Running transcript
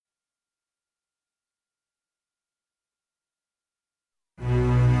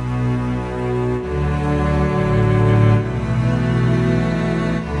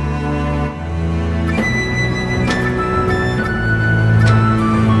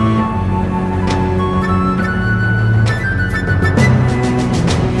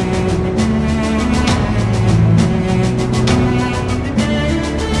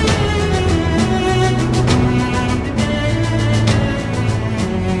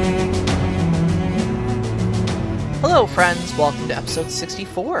Hello, friends. Welcome to episode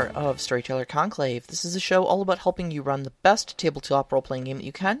 64 of Storyteller Conclave. This is a show all about helping you run the best tabletop role-playing game that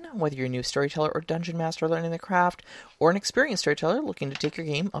you can, whether you're a new storyteller or dungeon master learning the craft, or an experienced storyteller looking to take your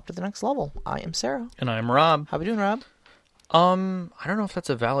game up to the next level. I am Sarah. And I'm Rob. How we doing, Rob? I don't know if that's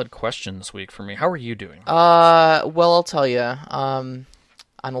a valid question this week for me. How are you doing? Well, I'll tell you.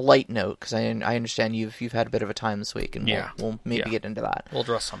 On a light note, because I understand you've had a bit of a time this week, and we'll maybe get into that. We'll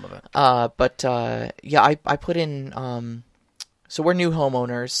address some of it. I put in. So we're new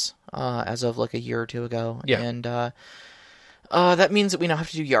homeowners as of like a year or two ago, and that means that we now have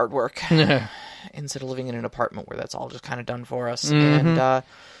to do yard work instead of living in an apartment where that's all just kind of done for us. Mm-hmm. And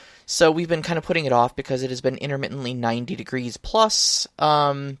so we've been kind of putting it off because it has been intermittently 90 degrees plus,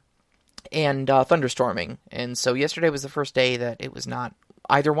 and thunderstorming. And so yesterday was the first day that it was not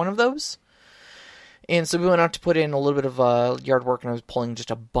either one of those. And so we went out to put in a little bit of yard work, and I was pulling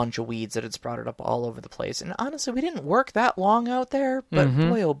just a bunch of weeds that had sprouted up all over the place. And honestly, we didn't work that long out there, but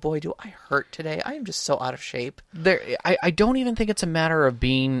boy, oh boy, do I hurt today. I am just so out of shape. I don't even think it's a matter of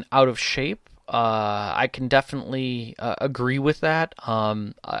being out of shape. I can definitely agree with that.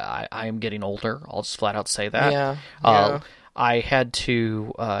 I am getting older. I'll just flat out say that. Yeah. I had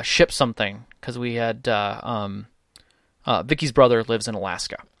to ship something because we had Vicky's brother lives in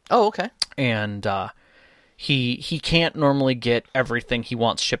Alaska. Oh, okay. And he can't normally get everything he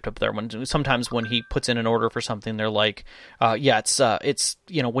wants shipped up there. Sometimes when he puts in an order for something, they're like, it's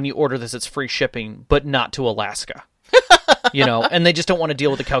when you order this, it's free shipping, but not to Alaska. And they just don't want to deal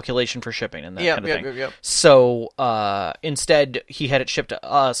with the calculation for shipping and that kind of thing. Yep. So instead, he had it shipped to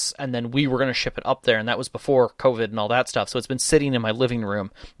us, and then we were going to ship it up there, and that was before COVID and all that stuff. So it's been sitting in my living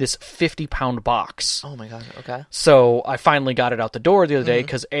room, this 50-pound box. Oh, my God. Okay. So I finally got it out the door the other day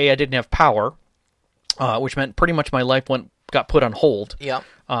because, I didn't have power, which meant pretty much my life got put on hold. Yeah.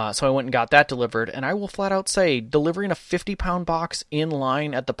 So I went and got that delivered, and I will flat out say, delivering a 50-pound box in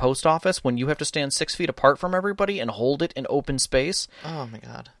line at the post office when you have to stand 6 feet apart from everybody and hold it in open space. Oh my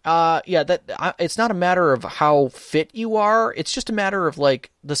God. It's not a matter of how fit you are. It's just a matter of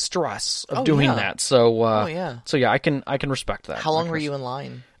like the stress of doing that. So, I can respect that. How long were you in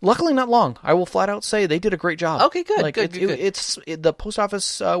line? Luckily, not long. I will flat out say they did a great job. Okay, good. Good. The post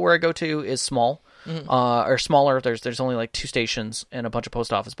office where I go to is small. Or smaller. There's only like 2 stations and a bunch of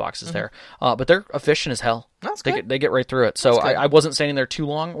post office boxes there. But they're efficient as hell. That's good. They get right through it. So I wasn't standing there too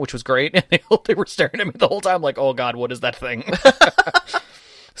long, which was great. And they were staring at me the whole time like, oh God, what is that thing?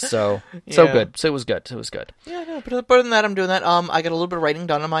 So good. So it was good. Yeah, no, but other than that, I'm doing that. I got a little bit of writing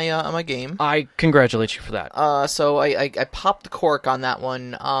done on my game. I congratulate you for that. So I popped the cork on that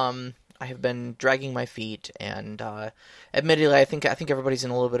one. I have been dragging my feet, and admittedly, I think everybody's in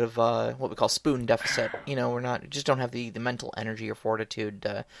a little bit of what we call spoon deficit. Just don't have the mental energy or fortitude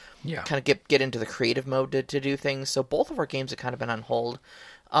to kind of get into the creative mode to do things. So both of our games have kind of been on hold.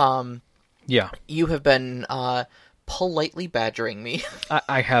 You have been politely badgering me.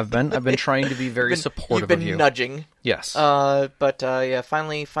 I have been. I've been trying to be very supportive of you. You've been nudging. Yes.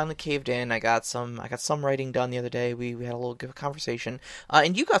 Finally caved in. I got some writing done the other day. We had a little conversation.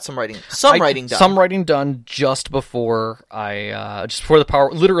 And you got some writing done. Some writing done just before the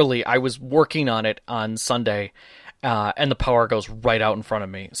power. Literally, I was working on it on Sunday, and the power goes right out in front of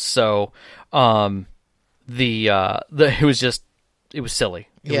me. So, it was silly.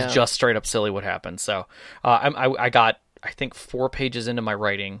 It was just straight up silly what happened. So I got, I think, 4 pages into my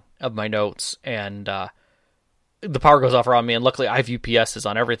writing of my notes, and the power goes off around me, and luckily I have UPSs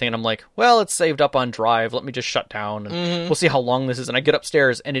on everything, and I'm like, well, it's saved up on Drive, let me just shut down, and we'll see how long this is. And I get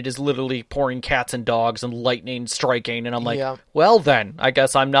upstairs, and it is literally pouring cats and dogs and lightning striking, and I'm like, well then, I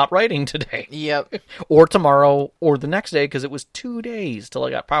guess I'm not writing today. Yep. Or tomorrow, or the next day, because it was 2 days till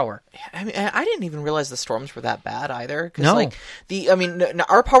I got power. I mean, I didn't even realize the storms were that bad either. No.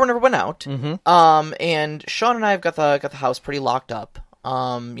 Our power never went out, and Sean and I have got the house pretty locked up. We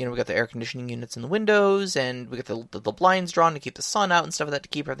got the air conditioning units in the windows, and we got the blinds drawn to keep the sun out and stuff like that to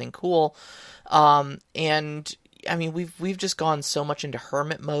keep everything cool. And I mean, we've just gone so much into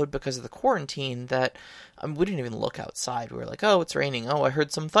hermit mode because of the quarantine that we didn't even look outside. We were like, oh, it's raining. Oh, I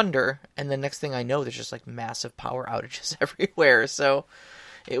heard some thunder, and the next thing I know, there's just like massive power outages everywhere. So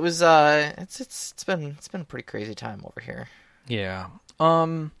it was it's been a pretty crazy time over here. Yeah.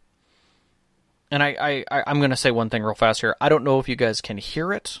 And I'm going to say one thing real fast here. I don't know if you guys can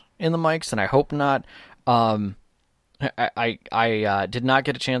hear it in the mics, and I hope not. I did not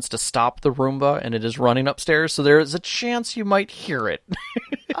get a chance to stop the Roomba, and it is running upstairs, so there is a chance you might hear it.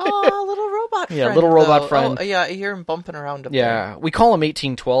 Oh, little robot friend. Yeah, little robot friend. Oh, yeah, I hear him bumping around up there. Yeah, we call him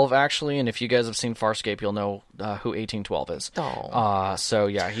 1812, actually, and if you guys have seen Farscape, you'll know who 1812 is. Oh. So,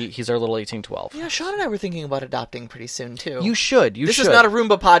 yeah, he's our little 1812. Yeah, Sean and I were thinking about adopting pretty soon, too. You should. This is not a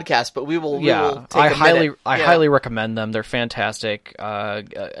Roomba podcast, but we will take I highly recommend them. They're fantastic.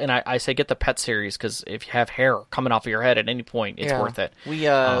 And I say get the pet series, because if you have hair coming off of your head at any point, it's worth it.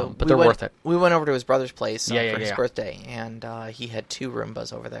 But they're worth it. We went over to his brother's place for his birthday. birthday, and he had 2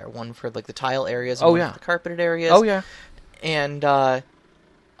 Roombas over there. One for like the tile areas, and one for the carpeted areas. Oh yeah, and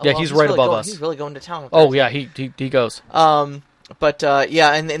he's right above us. He's really going to town. Oh yeah, he goes. But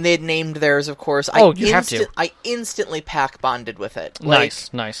and they had named theirs, of course. You have to. I instantly pack bonded with it.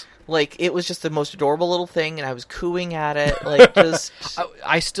 Nice. Like, it was just the most adorable little thing, and I was cooing at it. Like, just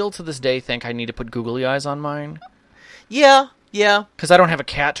I still to this day think I need to put googly eyes on mine. Yeah. Because I don't have a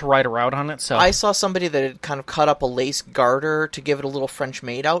cat to ride around on it, so... I saw somebody that had kind of cut up a lace garter to give it a little French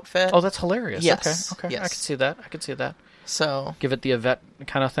maid outfit. Oh, that's hilarious. Yes. Okay. Yes. I can see that. So... Give it the Yvette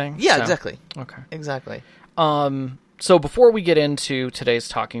kind of thing? Yeah, exactly. Okay. Exactly. So before we get into today's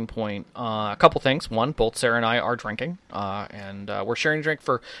talking point, a couple things. One, both Sarah and I are drinking, and we're sharing a drink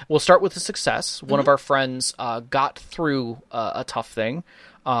for... We'll start with a success. One of our friends got through a tough thing.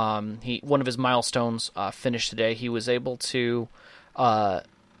 One of his milestones finished today. He was able to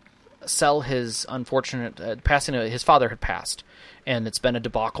sell his unfortunate passing. His father had passed, and it's been a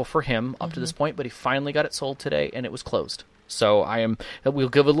debacle for him up to this point. But he finally got it sold today, and it was closed. So we'll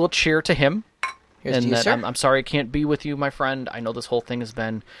give a little cheer to him. Here's to you, sir. I'm sorry I can't be with you, my friend. I know this whole thing has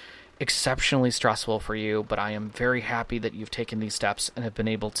been exceptionally stressful for you, but I am very happy that you've taken these steps and have been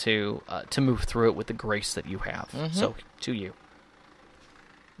able to move through it with the grace that you have. So to you.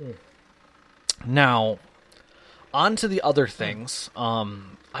 Now, on to the other things.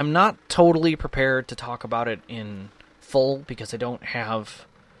 I'm not totally prepared to talk about it in full because I don't have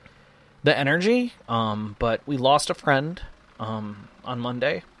the energy, but we lost a friend on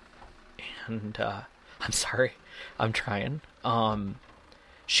Monday, and I'm sorry. I'm trying.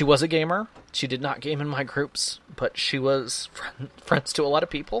 She was a gamer. She did not game in my groups, but she was friends to a lot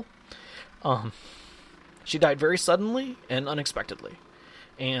of people. She died very suddenly and unexpectedly.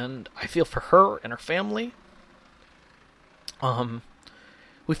 And I feel for her and her family.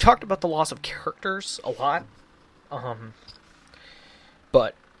 We've talked about the loss of characters a lot.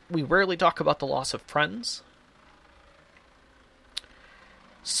 But we rarely talk about the loss of friends.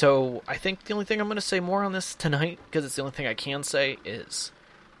 So I think the only thing I'm going to say more on this tonight, because it's the only thing I can say, is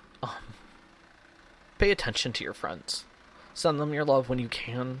pay attention to your friends. Send them your love when you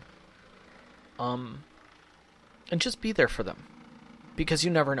can. And just be there for them. Because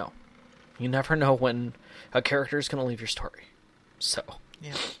you never know. You never know when a character is going to leave your story. So,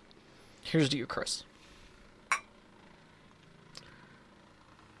 yeah. Here's to you, Chris.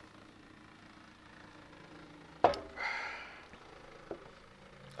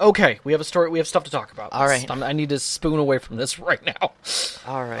 Okay, we have a story. We have stuff to talk about. All right. I need to spoon away from this right now.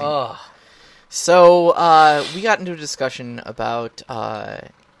 All right. So, we got into a discussion about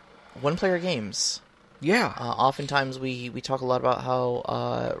one-player games. Yeah. Oftentimes we talk a lot about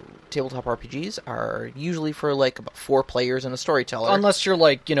how tabletop RPGs are usually for like about 4 players and a storyteller. Unless you're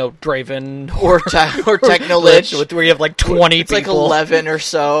like, Draven or Technolich, where you have like 20 it's people. Like 11 or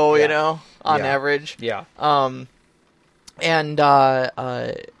so, on average. Yeah. And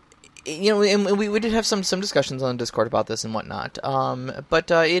we did have some discussions on Discord about this and whatnot.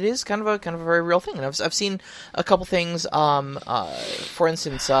 But it is kind of a very real thing, and I've seen a couple things. For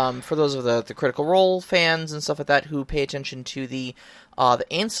instance, for those of the Critical Role fans and stuff like that who pay attention to the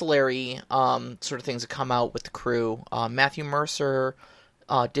ancillary sort of things that come out with the crew, Matthew Mercer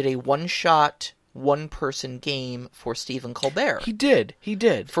did a one-shot, one-person game for Stephen Colbert. He did.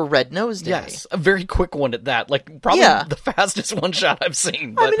 For Red Nose Day. Yes, a very quick one at that. Like probably the fastest one shot I've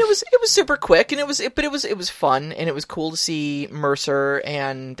seen. But... I mean, it was super quick, and it was fun, and it was cool to see Mercer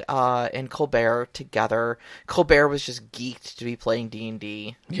and Colbert together. Colbert was just geeked to be playing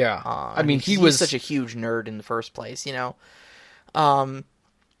D&D. Yeah, I mean, he was such a huge nerd in the first place,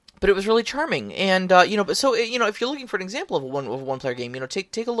 But it was really charming, and if you're looking for an example of a one-player game,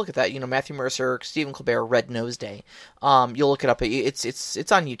 take a look at that. Matthew Mercer, Stephen Colbert, Red Nose Day. You'll look it up.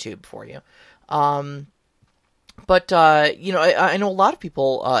 It's on YouTube for you. But I know a lot of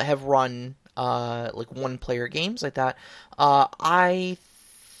people have run like one-player games like that. I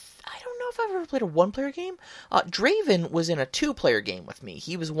don't know if I've ever played a one-player game. Draven was in a 2-player game with me.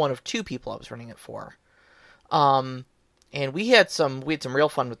 He was one of 2 people I was running it for. And we had some real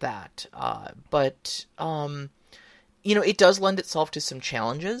fun with that. But it does lend itself to some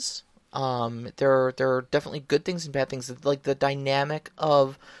challenges. There are definitely good things and bad things. Like, the dynamic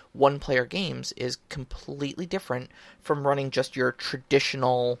of one-player games is completely different from running just your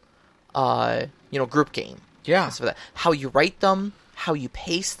traditional, group game. Yeah. So how you write them, how you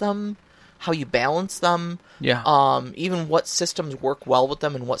pace them, how you balance them. Yeah. Even what systems work well with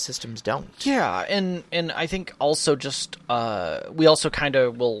them and what systems don't. Yeah, and I think also just we also kind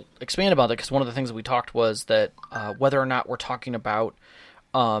of will expand about it, because one of the things that we talked was that whether or not we're talking about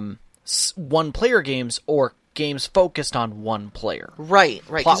one-player games or games focused on one player. Right.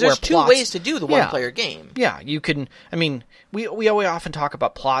 Because there's two ways to do the one-player game. Yeah, you can. I mean, we often talk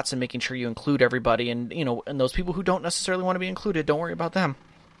about plots and making sure you include everybody, and and those people who don't necessarily want to be included, don't worry about them.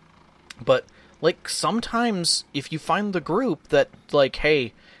 But like, sometimes if you find the group that, like,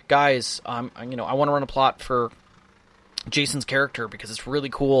 hey guys, I want to run a plot for Jason's character because it's really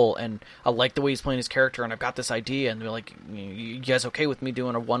cool and I like the way he's playing his character, and I've got this idea, and they're like, you guys okay with me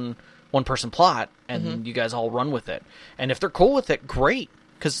doing a one person plot, and you guys all run with it? And if they're cool with it, great,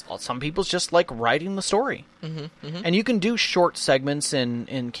 because some people just like writing the story. And you can do short segments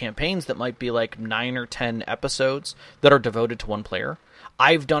in campaigns that might be like 9 or 10 episodes that are devoted to one player.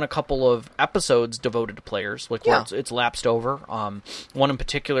 I've done a couple of episodes devoted to players, like where it's lapsed over. One in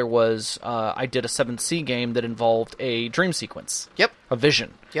particular was I did a 7th Sea game that involved a dream sequence. Yep. A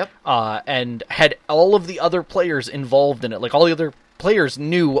vision. Yep. And had all of the other players involved in it. Like, all the other players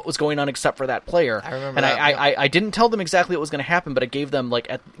knew what was going on except for that player. I remember and that. I didn't tell them exactly what was going to happen, but I gave them, like,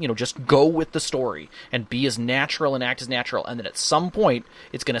 just go with the story and be as natural and act as natural. And then at some point,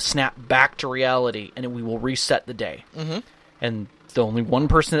 it's going to snap back to reality, and we will reset the day. And the only one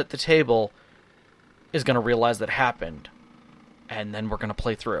person at the table is going to realize that happened, and then we're going to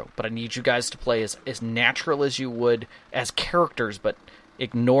play through. But I need you guys to play as natural as you would as characters, but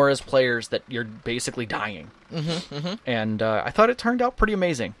ignore as players that you're basically dying. And I thought it turned out pretty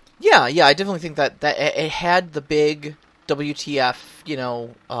amazing. Yeah, I definitely think that it had the big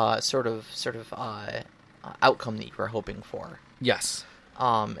WTF, sort of outcome that you were hoping for. Yes.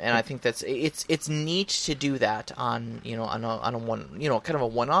 And I think it's neat to do that on a one, kind of a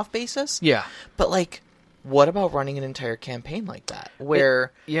one-off basis. Yeah. But, like, what about running an entire campaign like that,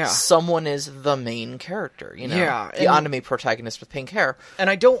 where someone is the main character, Yeah. The anime protagonist with pink hair? And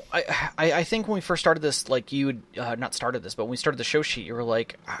I think when we first started this, like, you not started this, but when we started the show sheet, you were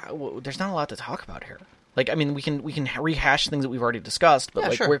like, there's not a lot to talk about here. Like, I mean, we can rehash things that we've already discussed,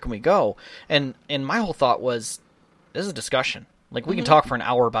 but sure. Where can we go? And my whole thought was, this is a discussion. Like, we can talk for an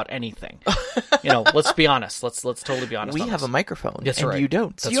hour about anything. Let's be honest. Let's totally be honest. We have a microphone, That's and right. you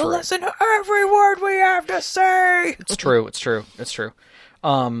don't. So That's you'll right. listen to every word we have to say. It's true.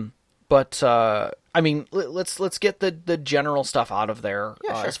 But I mean, let's get the general stuff out of there.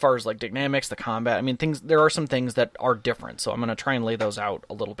 Yeah, sure. As far as, like, dynamics, the combat. I mean, there are some things that are different. So I'm going to try and lay those out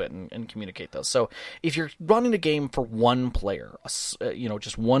a little bit and communicate those. So if you're running a game for one player,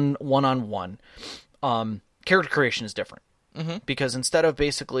 just one-on-one, character creation is different. Because instead of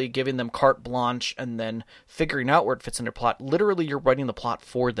basically giving them carte blanche and then figuring out where it fits in their plot, literally you're writing the plot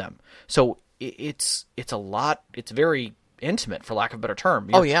for them. So it's very intimate, for lack of a better term.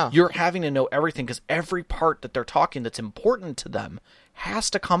 You're having to know everything, because every part that they're talking that's important to them has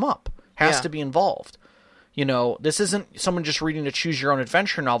to come up, has to be involved. This isn't someone just reading a choose your own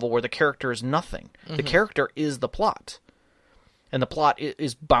adventure novel where the character is nothing. The character is the plot. And the plot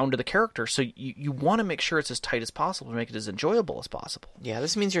is bound to the character, so you want to make sure it's as tight as possible to make it as enjoyable as possible. Yeah,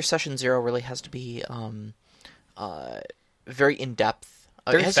 this means your session 0 really has to be very in depth.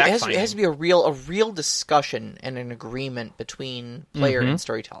 It has to be a real discussion and an agreement between player and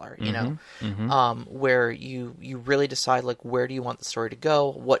storyteller. Where you really decide, like, where do you want the story to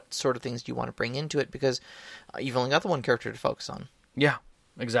go, what sort of things do you want to bring into it, because you've only got the one character to focus on. Yeah,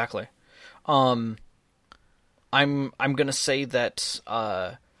 exactly. I'm going to say that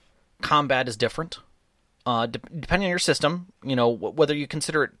combat is different. Depending on your system, whether you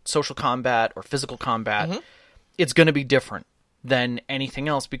consider it social combat or physical combat, it's going to be different than anything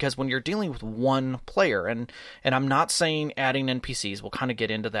else, because when you're dealing with one player, and I'm not saying adding NPCs, we'll kind of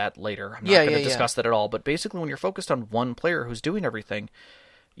get into that later. I'm not going to discuss that at all, but basically when you're focused on one player who's doing everything,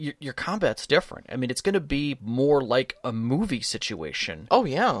 your combat's different. I mean, it's going to be more like a movie situation. Oh,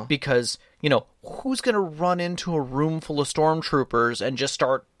 yeah. Because, who's going to run into a room full of stormtroopers and just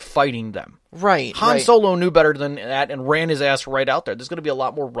start fighting them? Right. Han Solo knew better than that and ran his ass right out there. There's going to be a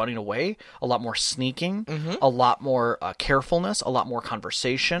lot more running away, a lot more sneaking, a lot more carefulness, a lot more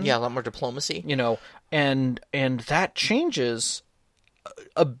conversation. Yeah, a lot more diplomacy. And that changes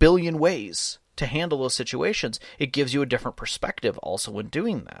a billion ways to handle those situations, it gives you a different perspective also in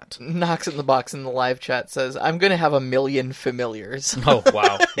doing that. Knocks in the box in the live chat says, I'm going to have 1 million familiars. Oh,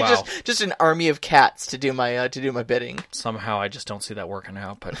 wow. Wow. just an army of cats to do my bidding. Somehow I just don't see that working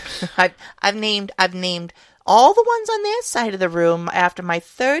out, but I've named all the ones on their side of the room after my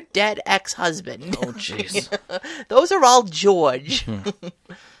third dead ex-husband. Oh, jeez. Those are all George.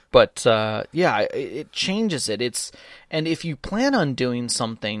 But, it changes it. And if you plan on doing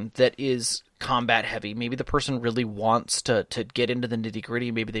something that is combat heavy, maybe the person really wants to get into the nitty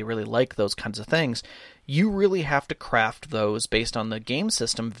gritty, maybe they really like those kinds of things, you really have to craft those based on the game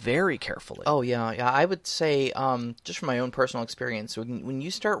system very carefully. Oh, yeah. I would say, just from my own personal experience, when you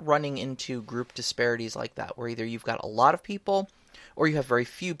start running into group disparities like that, where either you've got a lot of people or you have very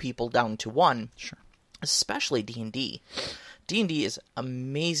few people down to one, sure, especially D&D. D&D is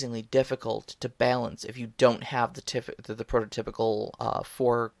amazingly difficult to balance if you don't have the prototypical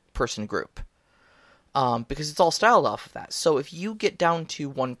 4-person group, because it's all styled off of that. So if you get down to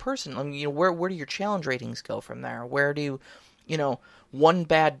one person, I mean, where do your challenge ratings go from there? Where do one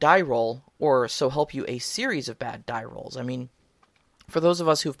bad die roll, or so help you a series of bad die rolls? I mean, for those of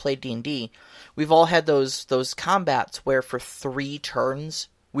us who've played D&D, we've all had those combats where for 3 turns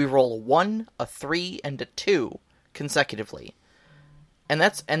we roll a 1, a 3, and a 2 consecutively. And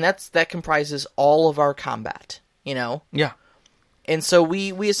that comprises all of our combat, Yeah. And so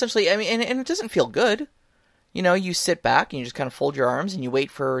we essentially, I mean, and it doesn't feel good. You sit back and you just kind of fold your arms and you wait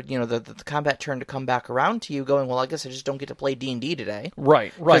for, the combat turn to come back around to you, going, well, I guess I just don't get to play D&D today.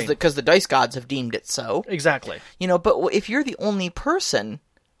 Right. Because the dice gods have deemed it so. Exactly. But if you're the only person,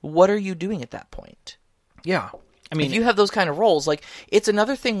 what are you doing at that point? Yeah. I mean, if you have those kind of rolls, like, it's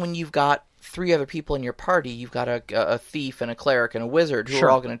another thing when you've got 3 other people in your party. You've got a thief and a cleric and a wizard who sure,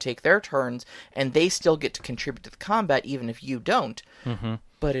 are all going to take their turns, and they still get to contribute to the combat even if you don't. Mm-hmm.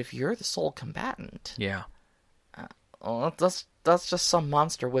 But if you're the sole combatant, yeah, well, that's just some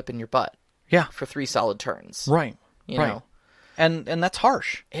monster whipping your butt. Yeah, for 3 solid turns. Right. You right. know? And that's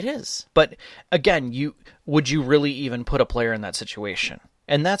harsh. It is. But again, would you really even put a player in that situation?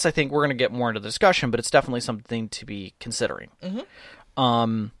 And that's, I think, we're going to get more into the discussion, but it's definitely something to be considering.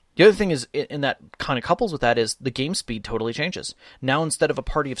 Mm-hmm. The other thing is, in that kind of couples with that, is the game speed totally changes. Now, instead of a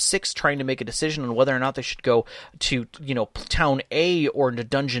party of 6 trying to make a decision on whether or not they should go to, town A or into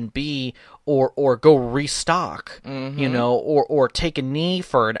dungeon B, or go restock, mm-hmm, or take a knee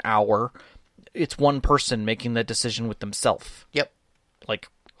for an hour, it's one person making that decision with themselves. Yep. Like,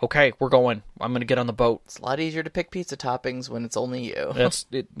 okay, we're going. I'm going to get on the boat. It's a lot easier to pick pizza toppings when it's only you.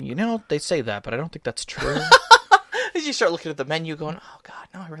 They say that, but I don't think that's true. As you start looking at the menu going, oh, God,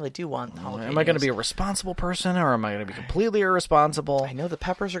 no, I really do want jalapenos. Am I going to be a responsible person, or am I going to be completely irresponsible? I know the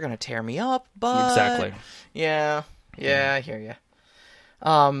peppers are going to tear me up, but... Exactly. Yeah, I hear you.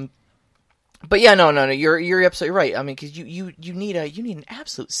 But yeah, no, you're absolutely right. I mean, because you need an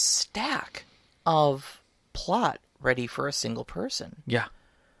absolute stack of plot ready for a single person. Yeah.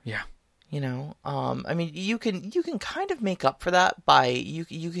 I mean, you can kind of make up for that by you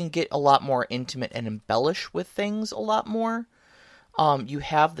can get a lot more intimate and embellish with things a lot more. You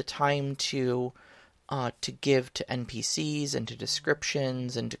have the time to give to NPCs and to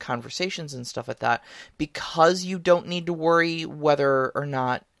descriptions and to conversations and stuff like that, because you don't need to worry whether or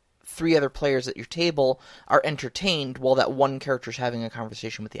not 3 other players at your table are entertained while that one character's having a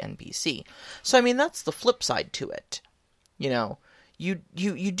conversation with the NPC. So I mean, that's the flip side to it. You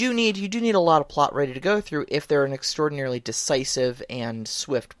do need a lot of plot ready to go through if they're an extraordinarily decisive and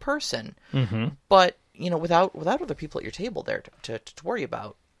swift person. Mm-hmm. But without other people at your table there to worry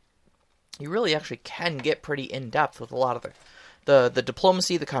about, you really actually can get pretty in depth with a lot of the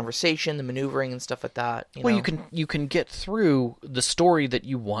diplomacy, the conversation, the maneuvering, and stuff like that. You can get through the story that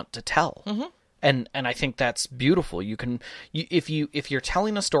you want to tell. Mm-hmm. And I think that's beautiful. If you're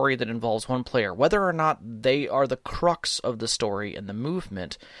telling a story that involves one player, whether or not they are the crux of the story and the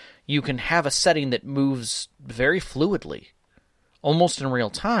movement, you can have a setting that moves very fluidly, almost in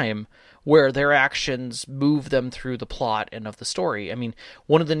real time, where their actions move them through the plot and of the story. I mean,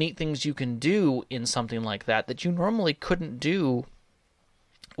 one of the neat things you can do in something like that you normally couldn't do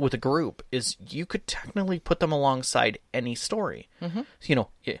with a group is you could technically put them alongside any story. Mm-hmm.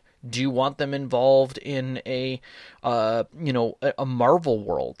 Do you want them involved in a Marvel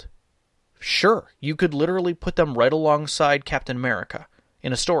world? Sure. You could literally put them right alongside Captain America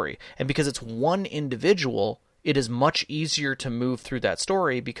in a story. And because it's one individual, it is much easier to move through that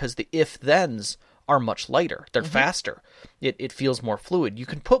story because the if-thens are much lighter. They're faster. It feels more fluid. You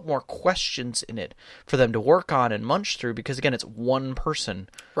can put more questions in it for them to work on and munch through because, again, it's one person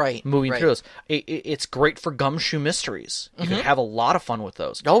moving through those. It's great for gumshoe mysteries. You can have a lot of fun with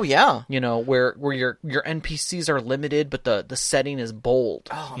those. Oh, yeah. You know, where your NPCs are limited, but the setting is bold.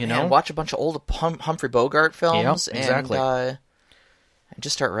 Oh, you man. know? Watch a bunch of old Humphrey Bogart films exactly. and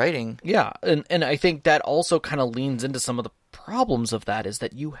just start writing. Yeah, and I think that also kind of leans into some of the problems of that is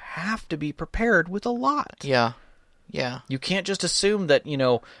that you have to be prepared with a lot. Yeah. Yeah. You can't just assume that, you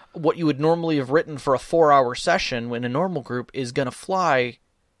know, what you would normally have written for a 4-hour session when a normal group is going to fly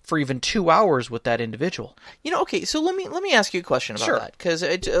for even 2 hours with that individual. You know, okay, so let me ask you a question about that, because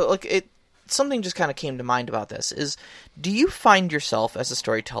something just kind of came to mind about this. Is, do you find yourself as a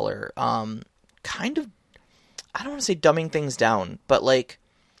storyteller kind of, I don't want to say dumbing things down, but like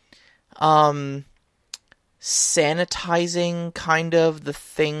sanitizing kind of the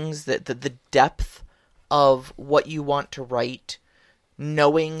things that the depth of what you want to write,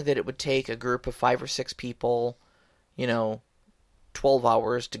 knowing that it would take a group of 5 or 6 people, you know, 12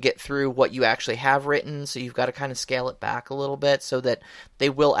 hours to get through what you actually have written, so you've got to kind of scale it back a little bit so that they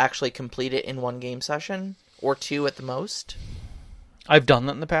will actually complete it in one game session, or 2 at the most? I've done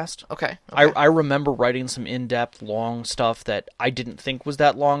that in the past. Okay. I remember writing some in-depth, long stuff that I didn't think was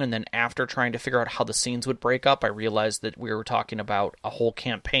that long, and then after trying to figure out how the scenes would break up, I realized that we were talking about a whole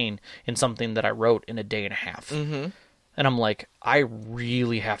campaign in something that I wrote in a day and a half. Mm-hmm. And I'm like, I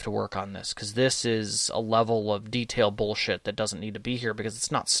really have to work on this, because this is a level of detail bullshit that doesn't need to be here, because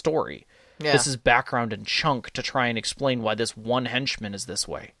it's not story. Yeah. This is background and chunk to try and explain why this one henchman is this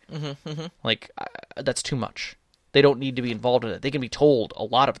way. Mm-hmm, mm-hmm. Like, that's too much. They don't need to be involved in it. They can be told a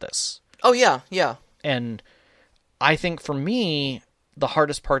lot of this. Oh, yeah, yeah. And I think for me, the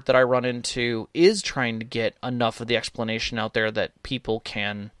hardest part that I run into is trying to get enough of the explanation out there that people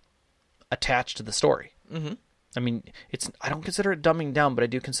can attach to the story. Mm-hmm. I mean, I don't consider it dumbing down, but I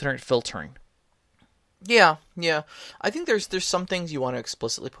do consider it filtering. Yeah, yeah. I think there's some things you want to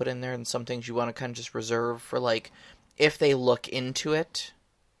explicitly put in there, and some things you want to kind of just reserve for, like, if they look into it.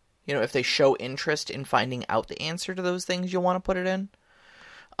 You know, if they show interest in finding out the answer to those things, you'll want to put it in.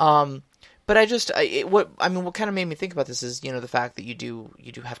 But what kind of made me think about this is, you know, the fact that you do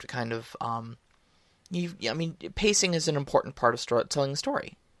have to kind of, pacing is an important part of telling a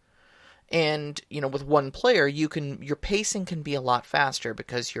story. And, you know, with one player, your pacing can be a lot faster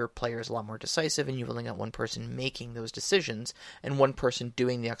because your player is a lot more decisive, and you've only got one person making those decisions, and one person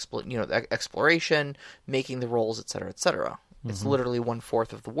doing the exploration, making the rolls, etc., etc. It's literally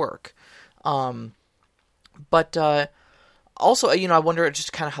 1/4 of the work. But also, you know, I wonder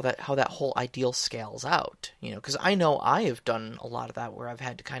just kind of how that whole ideal scales out, you know, because I know I have done a lot of that where I've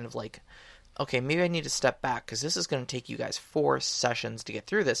had to kind of like, okay, maybe I need to step back because this is going to take you guys 4 sessions to get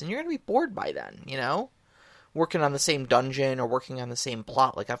through this, and you're going to be bored by then, you know? Working on the same dungeon or working on the same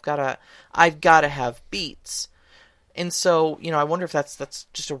plot, like I've got to have beats. And so, you know, I wonder if that's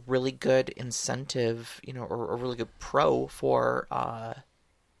just a really good incentive, you know, or a really good pro for,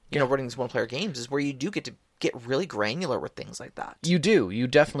 you know, running these one-player games, is where you do get to get really granular with things like that. You do. You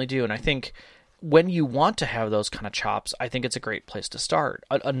definitely do. And I think when you want to have those kind of chops, I think it's a great place to start.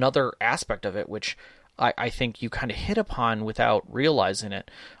 Another aspect of it, which I think you kind of hit upon without realizing it,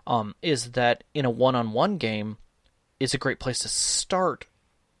 is that in a one-on-one game is a great place to start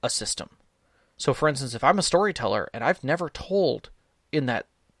a system. So, for instance, if I'm a storyteller and I've never told in that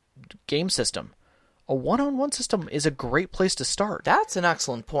game system, a one-on-one system is a great place to start. That's an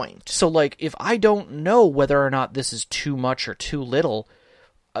excellent point. So, like, if I don't know whether or not this is too much or too little,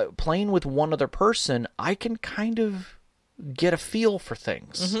 playing with one other person, I can kind of get a feel for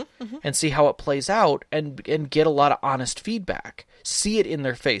things and see how it plays out and get a lot of honest feedback. See it in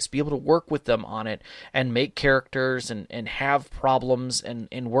their face, be able to work with them on it and make characters and have problems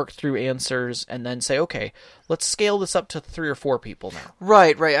and work through answers, and then say, okay, let's scale this up to 3 or 4 people now.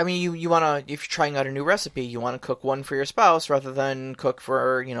 Right. I mean, you want to, if you're trying out a new recipe, you want to cook one for your spouse rather than cook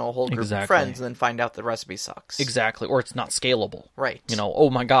for, you know, a whole group of friends and then find out the recipe sucks. Exactly. Or it's not scalable. Right. You know,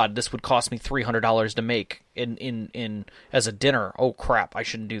 oh my God, this would cost me $300 to make in as a dinner. Oh crap, I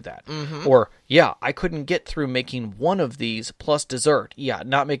shouldn't do that. Or, yeah, I couldn't get through making one of these plus dessert. Yeah,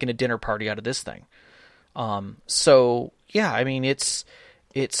 not making a dinner party out of this thing. So yeah, I mean, it's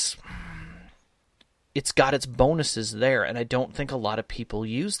got its bonuses there, and I don't think a lot of people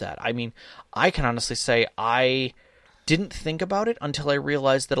use that. I mean, I can honestly say I didn't think about it until I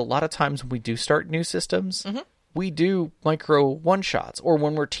realized that a lot of times when we do start new systems, we do micro one-shots. Or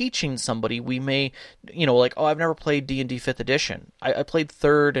when we're teaching somebody, we may, you know, like, oh, I've never played D&D 5th edition. I played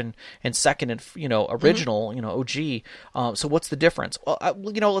 3rd and 2nd and, you know, original, you know, OG. So what's the difference? Well,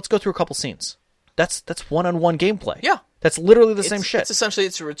 you know, let's go through a couple scenes. That's one-on-one gameplay. Yeah. That's literally the same shit. It's essentially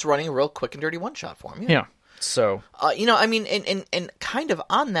it's running a real quick and dirty one-shot for him. Yeah. So, I mean, and kind of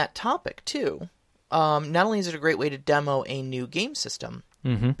on that topic too. Not only is it a great way to demo a new game system,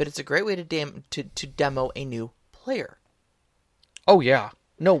 but it's a great way to demo a new player. Oh yeah,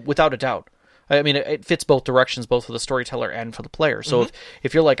 no, without a doubt. I mean, it fits both directions, both for the storyteller and for the player. So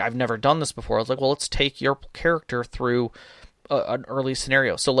if you're like, I've never done this before, I was like, well, let's take your character through an early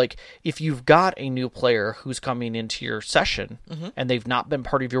scenario. So like, if you've got a new player who's coming into your session and they've not been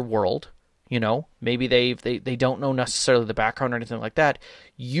part of your world, you know, maybe they don't know necessarily the background or anything like that,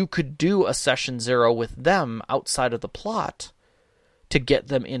 you could do a session 0 with them outside of the plot to get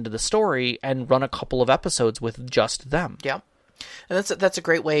them into the story and run a couple of episodes with just them. Yeah. And that's a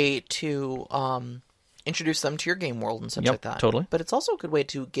great way to introduce them to your game world and such like that. Totally. But it's also a good way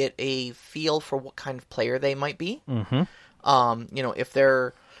to get a feel for what kind of player they might be. Mm-hmm. You know,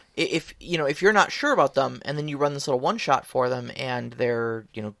 if you're not sure about them, and then you run this little one shot for them, and they're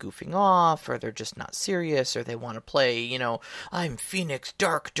goofing off, or they're just not serious, or they want to play, I'm Phoenix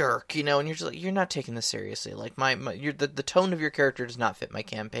Dark Dirk, and you're just like, you're not taking this seriously. Like the tone of your character does not fit my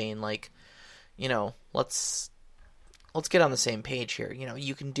campaign. Like, let's get on the same page here.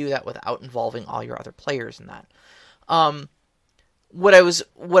 You can do that without involving all your other players in that. What I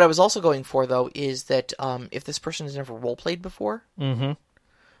was also going for though is that if this person has never role played before, and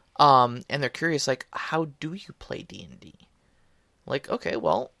they're curious, like, how do you play D&D? Like, okay,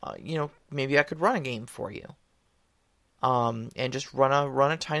 well, maybe I could run a game for you, and just run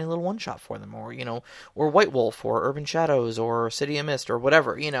a tiny little one shot for them, or White Wolf, or Urban Shadows, or City of Mist, or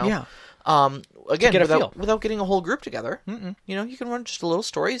whatever, Yeah. Again, without getting a whole group together, you can run just a little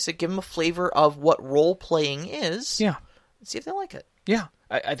story to give them a flavor of what role playing is. Yeah. And see if they like it. Yeah.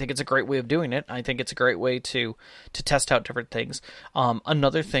 I think it's a great way of doing it. I think it's a great way to test out different things.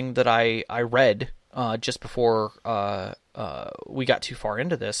 Another thing that I read just before we got too far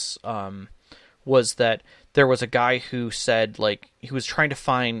into this was that there was a guy who said, like, he was trying to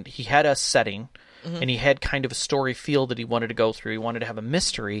find, he had a setting, and he had kind of a story feel that he wanted to go through. He wanted to have a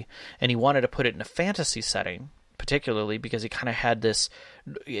mystery, and he wanted to put it in a fantasy setting, particularly because he kind of had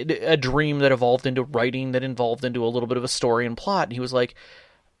a dream that evolved into writing, that evolved into a little bit of a story and plot. And he was like,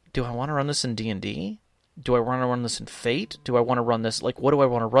 do I want to run this in D&D? Do I want to run this in Fate? Do I want to run this, like, what do I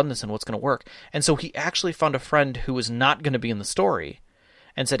want to run this in? What's going to work? And so he actually found a friend who was not going to be in the story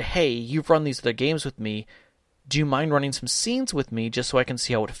and said, hey, you've run these other games with me. Do you mind running some scenes with me just so I can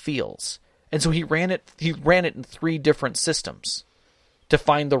see how it feels? And so he ran it in 3 different systems to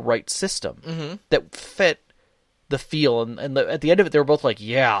find the right system that fit the feel. And at the end of it, they were both like,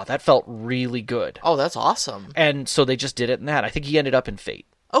 yeah, that felt really good. Oh, that's awesome. And so they just did it in that. I think he ended up in Fate.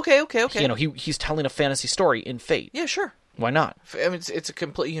 Okay. He's telling a fantasy story in Fate. Yeah, sure. Why not? I mean, it's a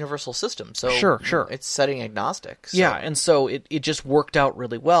completely universal system, so sure. It's setting agnostic. So. Yeah, and so it just worked out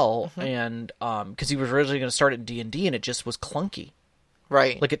really well, and because he was originally going to start it in D&D, and it just was clunky.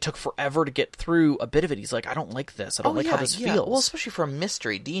 Right. Like, it took forever to get through a bit of it. He's like, I don't like this. I don't like how this feels. Well, especially for a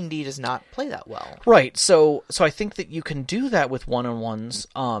mystery, D&D does not play that well. Right. So I think that you can do that with one-on-ones,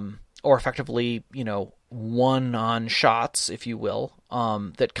 or effectively, one-on shots, if you will,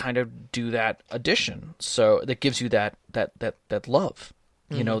 that kind of do that addition. So that gives you that love,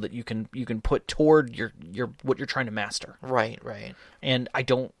 that you can put toward your what you're trying to master. Right. And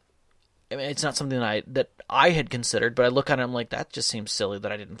it's not something that I had considered, but I look at it and I'm like, that just seems silly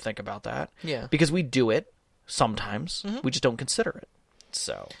that I didn't think about that. Yeah. Because we do it sometimes. We just don't consider it.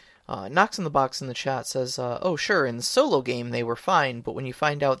 So. Knox in the Box in the chat says, oh, sure, in the solo game they were fine, but when you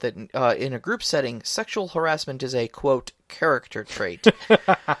find out that in a group setting, sexual harassment is a, quote, character trait.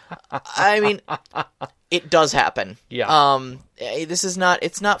 I mean, it does happen. Yeah.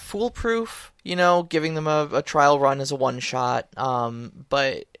 It's not foolproof, giving them a trial run as a one-shot,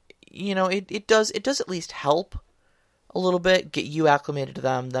 but... it does at least help a little bit, get you acclimated to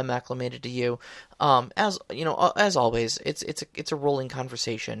them acclimated to you. As always, it's a rolling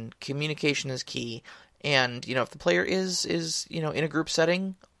conversation. Communication is key, and if the player is in a group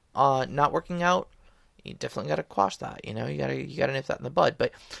setting, not working out, you definitely got to quash that. You got to nip that in the bud.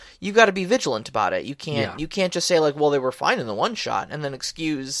 But you got to be vigilant about it. You can't just say like, well, they were fine in the one shot, and then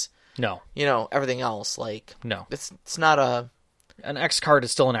excuse everything else. Like, no, it's not a. An X card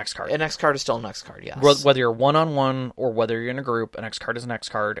is still an X card. An X card is still an X card, yes. Whether you're one-on-one or whether you're in a group, an X card is an X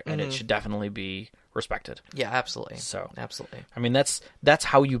card, and it should definitely be respected. Yeah, absolutely. So, absolutely. I mean, that's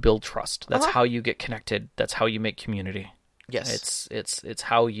how you build trust. That's how you get connected. That's how you make community. Yes. It's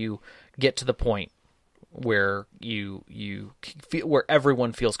how you get to the point where you feel, where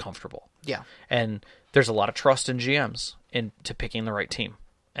everyone feels comfortable. Yeah. And there's a lot of trust in GMs into picking the right team.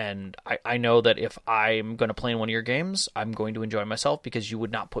 And I know that if I'm going to play in one of your games, I'm going to enjoy myself because you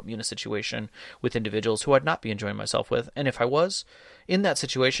would not put me in a situation with individuals who I'd not be enjoying myself with. And if I was in that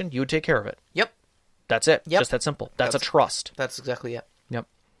situation, you would take care of it. Yep. That's it. Yep. Just that simple. That's a trust. That's exactly it. Yep.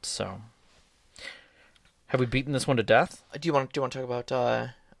 So, have we beaten this one to death? Do you want to talk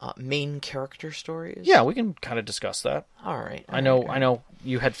about main character stories? Yeah, we can kind of discuss that. All right. I know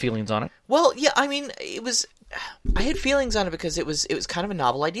you had feelings on it. Well, yeah, I mean, I had feelings on it because it was kind of a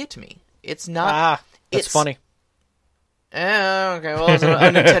novel idea to me. It's not. That's funny. Okay, well, it was an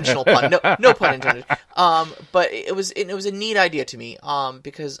unintentional pun. No pun intended. But it was a neat idea to me.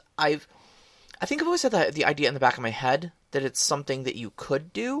 Because I think I've always had the idea in the back of my head that it's something that you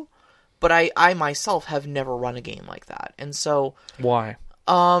could do, but I myself have never run a game like that, and so why?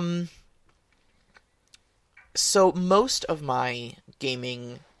 So most of my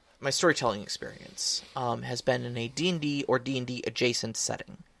storytelling experience has been in a D&D or D&D adjacent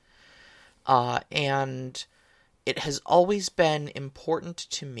setting. And it has always been important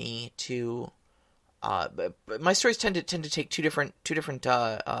to me to... my stories tend to take two different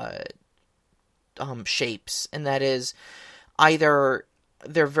shapes, and that is either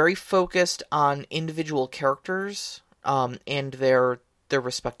they're very focused on individual characters and their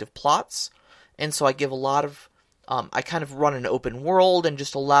respective plots, and so I give a lot of I kind of run an open world and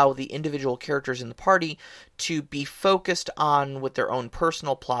just allow the individual characters in the party to be focused on with their own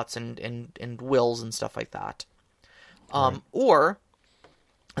personal plots and wills and stuff like that. Right. Or,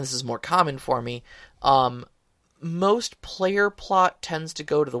 and this is more common for me, most player plot tends to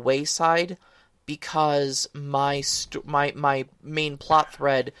go to the wayside because my main plot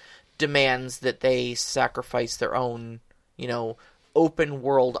thread demands that they sacrifice their own, open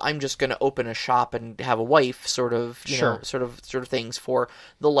world. I'm just going to open a shop and have a wife sort of things for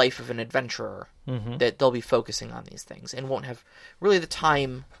the life of an adventurer. Mm-hmm. That they'll be focusing on these things and won't have really the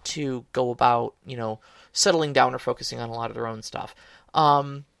time to go about, settling down or focusing on a lot of their own stuff.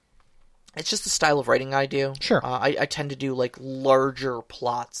 It's just the style of writing I do. Sure. I tend to do like larger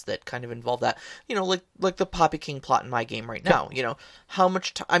plots that kind of involve that. Like the Poppy King plot in my game right now. Yeah. How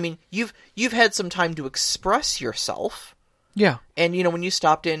much time? I mean, you've had some time to express yourself. Yeah. And, when you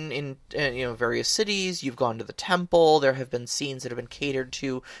stopped in various cities, you've gone to the temple, there have been scenes that have been catered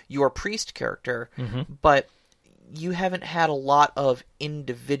to your priest character, mm-hmm. but you haven't had a lot of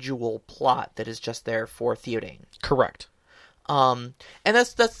individual plot that is just there for Theoden. Correct. And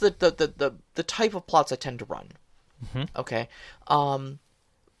that's the type of plots I tend to run. Mm-hmm. Okay.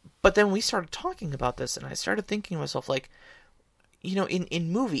 But then we started talking about this, and I started thinking to myself, like,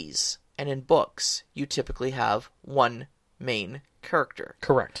 in movies and in books, you typically have one main character.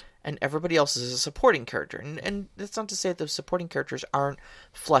 Correct. And everybody else is a supporting character. And that's not to say that those supporting characters aren't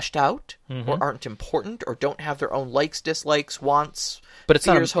fleshed out, mm-hmm. or aren't important, or don't have their own likes, dislikes, wants, but it's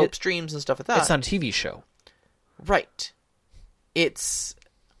fears, hopes, dreams, and stuff like that. It's not a TV show. Right.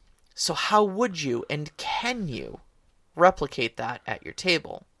 So how would you and can you replicate that at your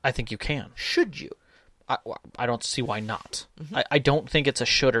table? I think you can. Should you? I don't see why not. Mm-hmm. I don't think it's a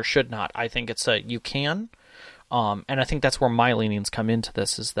should or should not. I think it's a you can. And I think that's where my leanings come into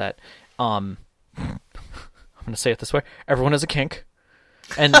this, is that, I'm going to say it this way, everyone has a kink,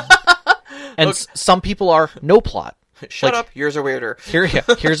 and okay. Some people are no plot. Shut up, yours are weirder.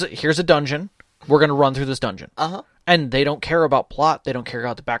 Here's a dungeon, we're going to run through this dungeon. Uh-huh. And they don't care about plot, they don't care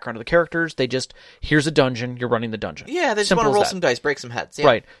about the background of the characters, they just, here's a dungeon, you're running the dungeon. Yeah, they just want to roll some dice, break some heads. Yeah.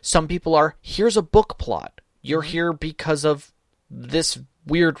 Right. Some people are, here's a book plot, you're mm-hmm. here because of this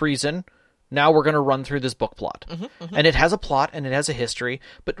weird reason, now we're going to run through this book plot. Mm-hmm, mm-hmm. And it has a plot and it has a history,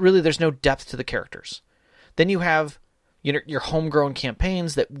 but really there's no depth to the characters. Then you have your homegrown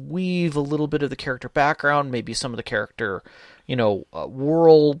campaigns that weave a little bit of the character background, maybe some of the character,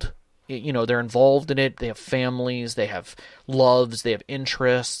 world, they're involved in it, they have families, they have loves, they have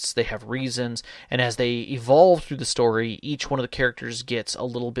interests, they have reasons, and as they evolve through the story, each one of the characters gets a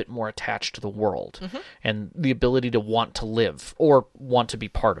little bit more attached to the world, mm-hmm. and the ability to want to live, or want to be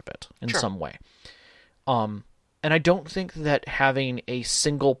part of it in some way. And I don't think that having a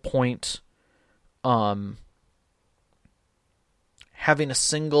single point,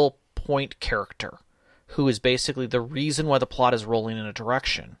 character who is basically the reason why the plot is rolling in a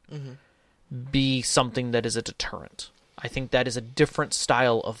direction, mm-hmm. be something that is a deterrent. I think that is a different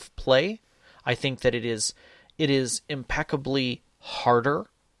style of play. I think that it is impeccably harder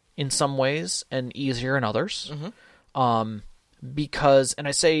in some ways and easier in others. Mm-hmm. Because, and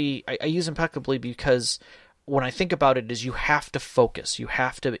I use impeccably because when I think about it is you have to focus. You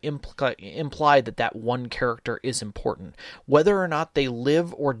have to imply that one character is important. Whether or not they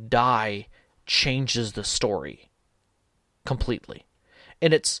live or die changes the story completely.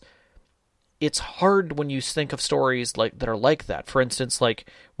 And it's hard when you think of stories like that are like that. For instance, like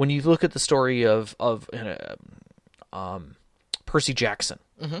when you look at the story of Percy Jackson.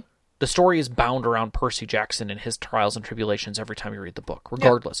 Mm-hmm. The story is bound around Percy Jackson and his trials and tribulations every time you read the book,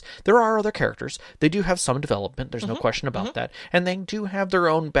 regardless. Yeah. There are other characters. They do have some development. There's no question about that. And they do have their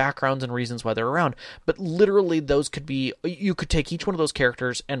own backgrounds and reasons why they're around. But literally, those could be... You could take each one of those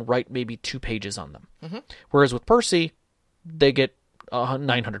characters and write maybe 2 pages on them. Mm-hmm. Whereas with Percy, they get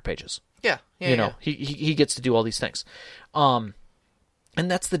 900 pages. Yeah. You know, he gets to do all these things. And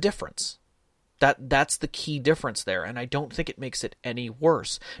that's the difference. That's the key difference there, and I don't think it makes it any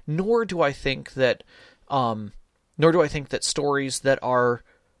worse. Nor do I think that stories that are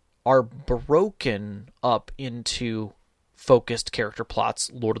broken up into focused character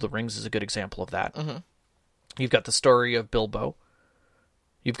plots. Lord of the Rings is a good example of that. Mm-hmm. You've got the story of Bilbo.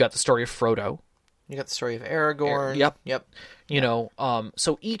 You've got the story of Frodo. You got the story of Aragorn. Yep. You know,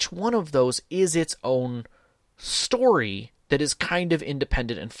 so each one of those is its own story that is kind of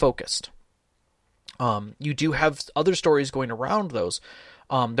independent and focused. You do have other stories going around those.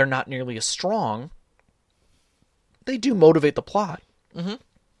 They're not nearly as strong. They do motivate the plot. Mm-hmm.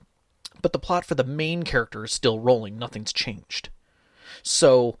 But the plot for the main character is still rolling. Nothing's changed.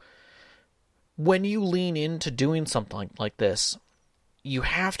 So when you lean into doing something like this, you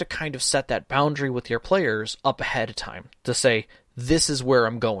have to kind of set that boundary with your players up ahead of time to say, this is where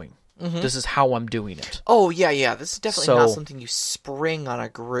I'm going. Mm-hmm. This is how I'm doing it. Oh, yeah. This is definitely not something you spring on a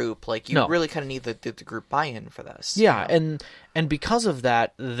group. Like, you really kind of need the group buy-in for this. Yeah, you know? and because of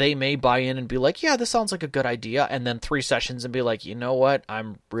that, they may buy in and be like, yeah, this sounds like a good idea, and then 3 sessions and be like, you know what,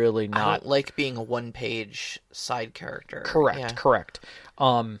 I'm really not... I don't like being a one-page side character. Correct.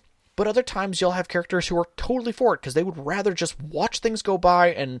 But other times you'll have characters who are totally for it because they would rather just watch things go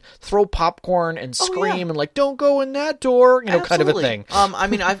by and throw popcorn and scream and like, don't go in that door, you know, kind of a thing. I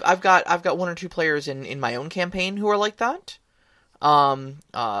mean, I've got 1 or 2 players in my own campaign who are like that.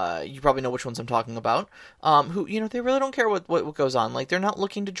 You probably know which ones I'm talking about. Who, you know, they really don't care what goes on. Like, they're not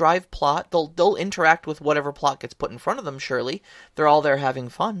looking to drive plot. They'll interact with whatever plot gets put in front of them. Surely they're all there having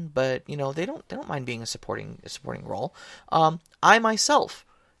fun, but you know, they don't mind being a supporting role. I myself.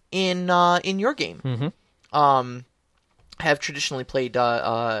 In your game, have traditionally played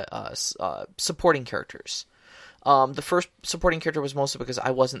supporting characters. The first supporting character was mostly because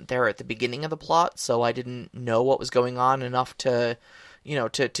I wasn't there at the beginning of the plot, so I didn't know what was going on enough to, you know,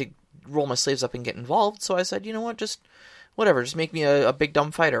 to roll my sleeves up and get involved. So I said, you know what, just make me a big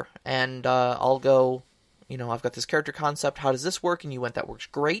dumb fighter, and I'll go. You know, I've got this character concept. How does this work? And you went, that works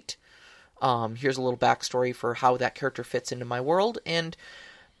great. Here's a little backstory for how that character fits into my world, and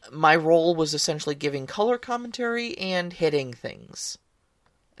my role was essentially giving color commentary and hitting things.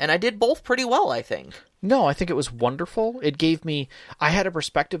 And I did both pretty well, I think. No, I think it was wonderful. It gave me... I had a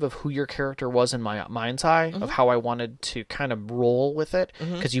perspective of who your character was in my mind's eye, of how I wanted to kind of roll with it,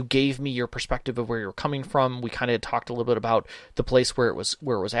 because you gave me your perspective of where you were coming from. We kind of talked a little bit about the place where it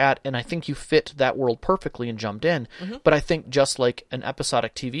was at, and I think you fit that world perfectly and jumped in. But I think just like an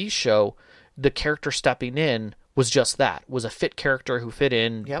episodic TV show, the character stepping in was just that, was a fit character who fit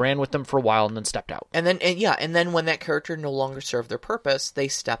in, ran with them for a while, and then stepped out. And then when that character no longer served their purpose, they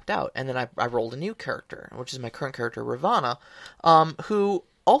stepped out. And then I rolled a new character, which is my current character, Ravana, who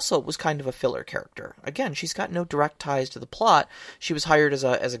also was kind of a filler character. Again, she's got no direct ties to the plot. She was hired as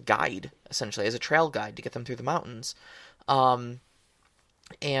a guide, essentially, as a trail guide to get them through the mountains. I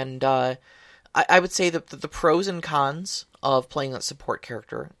would say that the pros and cons of playing that support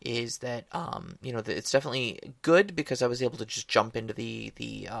character is that, you know, it's definitely good because I was able to just jump into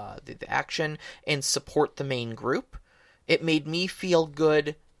the action and support the main group. It made me feel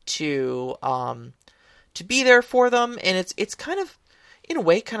good to be there for them, and it's kind of, in a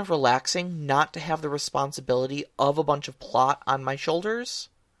way, kind of relaxing not to have the responsibility of a bunch of plot on my shoulders.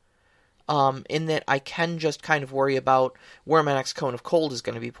 In that I can just kind of worry about where my next cone of cold is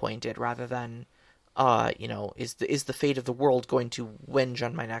going to be pointed, rather than, you know, is the fate of the world going to whinge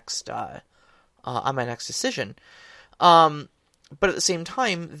on my next decision. But at the same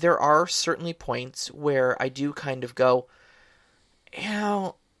time, there are certainly points where I do kind of go, you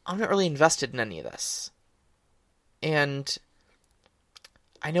know, I'm not really invested in any of this. And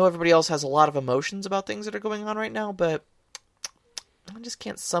I know everybody else has a lot of emotions about things that are going on right now, but I just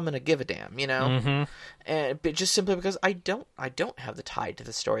can't summon a give a damn, you know? But just simply because I don't have the tie to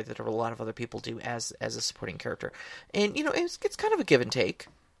the story that a lot of other people do as a supporting character. And, you know, it's kind of a give and take.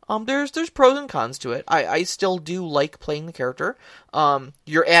 There's pros and cons to it. I still do like playing the character.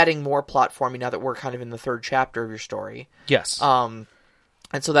 You're adding more plot for me now that we're kind of in the 3rd chapter of your story. Yes.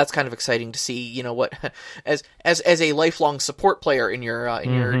 And so that's kind of exciting to see, what as a lifelong support player in your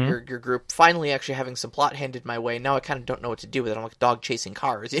your group, finally actually having some plot handed my way. Now I kind of don't know what to do with it. I'm like a dog chasing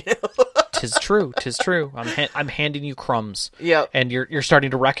cars, Tis true. I'm handing you crumbs. Yeah. And you're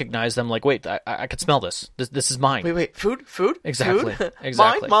starting to recognize them. Like, wait, I could smell this. This is mine. Wait, food. Exactly. Food?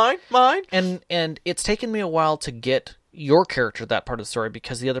 Exactly. Mine. And it's taken me a while to get your character that part of the story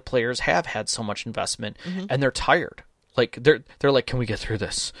because the other players have had so much investment and they're tired. Like they're like, can we get through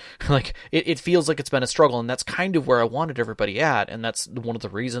this? Like it feels like it's been a struggle, and that's kind of where I wanted everybody at, and that's one of the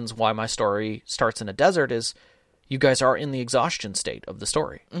reasons why my story starts in a desert is you guys are in the exhaustion state of the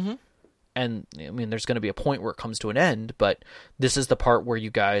story. Mm-hmm. And I mean, there's going to be a point where it comes to an end, but this is the part where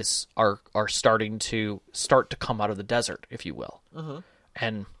you guys are starting to come out of the desert, if you will,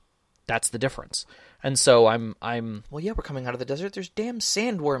 and that's the difference. And so I'm. Well, yeah, we're coming out of the desert. There's damn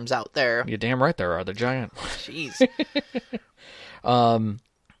sandworms out there. You're damn right there are. They're giant. Jeez.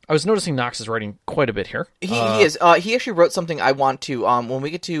 I was noticing Knox is writing quite a bit here. He is. He actually wrote something I want to. When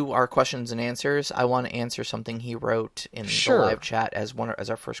we get to our questions and answers, I want to answer something he wrote in the live chat as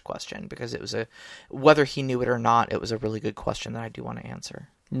our first question, because it was whether he knew it or not. It was a really good question that I do want to answer.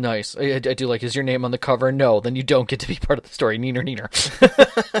 Nice. I do like, is your name on the cover? No, then you don't get to be part of the story. Neener.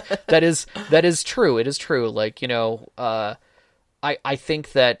 That is true. It is true. Like, I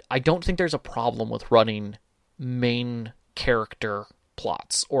think that I don't think there's a problem with running main character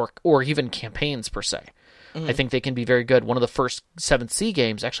plots or even campaigns per se. Mm-hmm. I think they can be very good. One of the first 7th Sea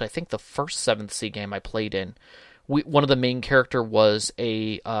games, actually, I think the first 7th Sea game I played in, one of the main character was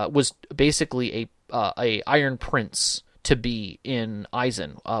basically a Iron Prince to be in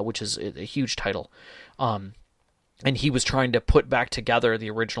Eisen, which is a huge title. And he was trying to put back together the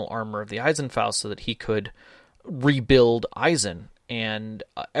original armor of the Eisenfaust so that he could rebuild Eisen. And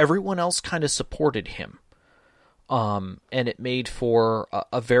everyone else kind of supported him. And it made for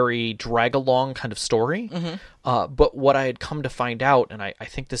a very drag-along kind of story. Mm-hmm. But what I had come to find out, and I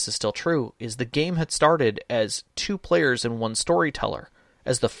think this is still true, is the game had started as 2 players and 1 storyteller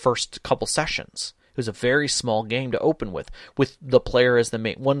as the first couple sessions. It was a very small game to open with the player as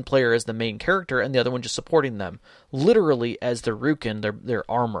one player as the main character, and the other one just supporting them, literally as their Rukin, their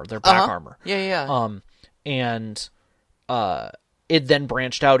armor, their back armor. Yeah. And it then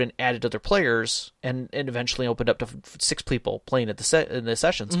branched out and added other players, and eventually opened up to 6 people playing in the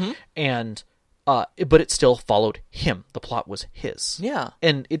sessions. Mm-hmm. And but it still followed him. The plot was his. Yeah,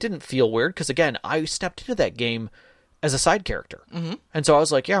 and it didn't feel weird because again, I stepped into that game as a side character, and so I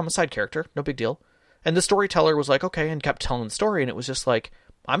was like, yeah, I'm a side character, no big deal. And the storyteller was like, okay, and kept telling the story, and it was just like,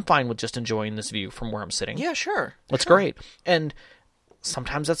 I'm fine with just enjoying this view from where I'm sitting. Yeah, sure. That's great. And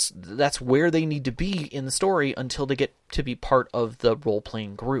sometimes that's where they need to be in the story until they get to be part of the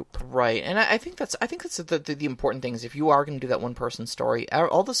role-playing group. Right. And I think that's the important thing is if you are going to do that one-person story,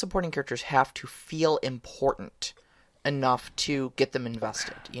 all the supporting characters have to feel important enough to get them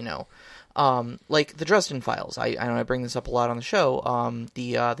invested, like the Dresden Files. I know I bring this up a lot on the show.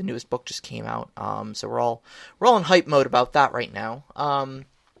 The newest book just came out, so we're all in hype mode about that right now.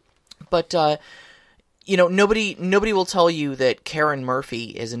 But nobody will tell you that Karen Murphy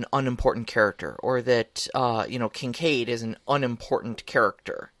is an unimportant character, or that Kincaid is an unimportant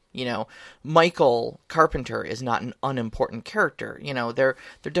character. Michael Carpenter is not an unimportant character. They're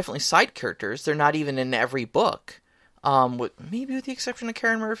definitely side characters. They're not even in every book. Maybe with the exception of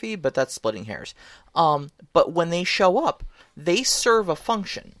Karen Murphy, but that's splitting hairs. But when they show up, they serve a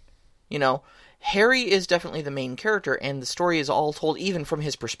function. Harry is definitely the main character, and the story is all told even from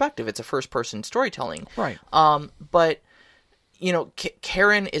his perspective. It's a first-person storytelling. Right. But,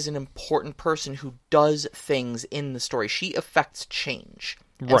 Karen is an important person who does things in the story. She affects change.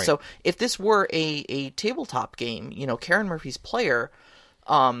 Right. And so if this were a tabletop game, Karen Murphy's player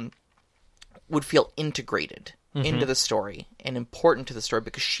would feel integrated into the story and important to the story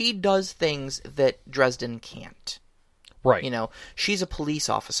because she does things that Dresden can't. Right. She's a police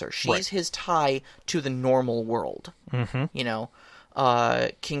officer. She's his tie to the normal world.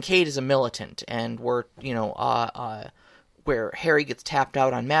 Mm-hmm. Kincaid is a militant, and where Harry gets tapped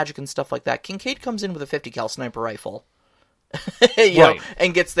out on magic and stuff like that. Kincaid comes in with a 50 cal sniper rifle.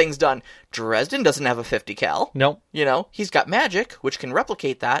 And gets things done. Dresden doesn't have a 50 cal. No. He's got magic, which can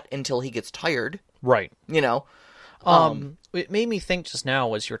replicate that until he gets tired. Right. It made me think just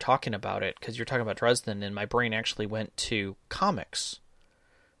now as you're talking about it, because you're talking about Dresden, and my brain actually went to comics.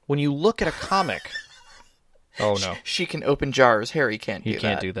 When you look at a comic... Oh, no. She can open jars. Harry can't do that. He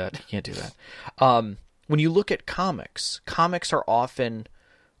can't do that. He can't do that. When you look at comics are often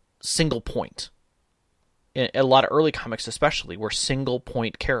single point. a lot of early comics especially, were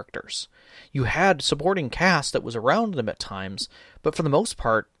single-point characters. You had supporting cast that was around them at times, but for the most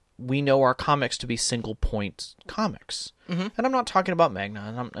part, we know our comics to be single-point comics. Mm-hmm. And I'm not talking about manga,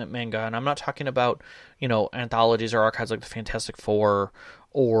 and I'm not talking about, anthologies or archives like the Fantastic Four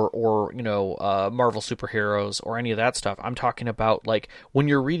or Marvel superheroes or any of that stuff. I'm talking about, like, when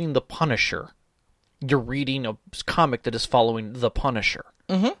you're reading The Punisher, you're reading a comic that is following The Punisher.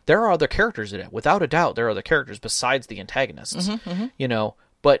 Mm-hmm. There are other characters in it. Without a doubt, there are other characters besides the antagonists. Mm-hmm, mm-hmm.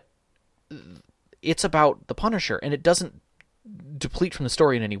 But it's about the Punisher, and it doesn't deplete from the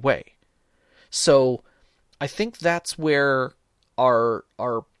story in any way. So I think that's where where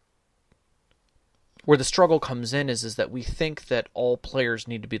the struggle comes in is that we think that all players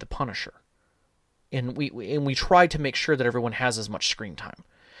need to be the Punisher, and we try to make sure that everyone has as much screen time.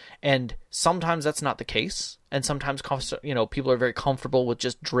 And sometimes that's not the case, and sometimes people are very comfortable with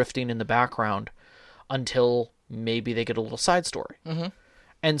just drifting in the background until maybe they get a little side story. Mm-hmm.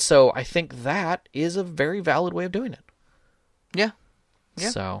 And so I think that is a very valid way of doing it. Yeah.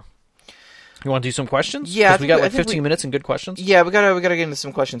 So, you want to do some questions? Yeah, we got 15 minutes and good questions. Yeah, we gotta get into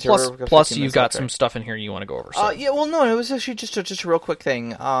some questions here. Plus you've got some stuff in here you want to go over. So. Yeah, well, no, it was actually just a real quick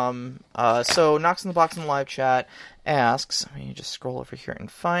thing. So Knox in the Box in the live chat asks, let me just scroll over here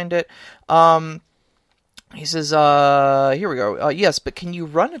and find it. He says, here we go. Yes, but can you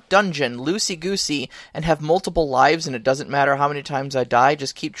run a dungeon loosey-goosey and have multiple lives and it doesn't matter how many times I die,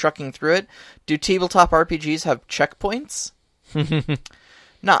 just keep trucking through it? Do tabletop RPGs have checkpoints?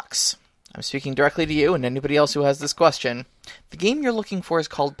 Knox, I'm speaking directly to you and anybody else who has this question. The game you're looking for is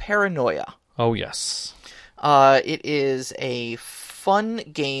called Paranoia. Oh, yes. It is a fun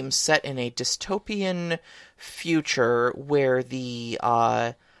game set in a dystopian future where the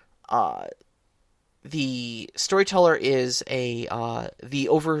storyteller is the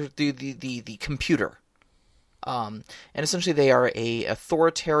computer. And essentially they are a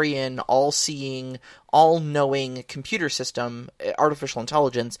authoritarian, all-seeing, all-knowing computer system, artificial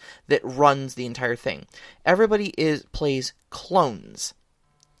intelligence, that runs the entire thing. Everybody plays clones.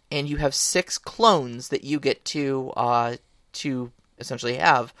 And you have 6 clones that you get to essentially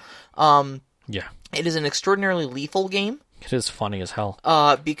have. Yeah. It is an extraordinarily lethal game. It is funny as hell.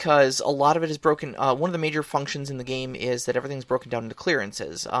 Because a lot of it is broken. One of the major functions in the game is that everything's broken down into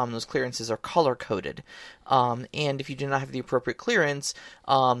clearances. Those clearances are color-coded. And if you do not have the appropriate clearance,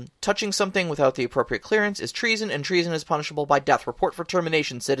 touching something without the appropriate clearance is treason, and treason is punishable by death. Report for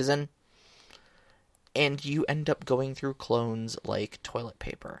termination, citizen. And you end up going through clones like toilet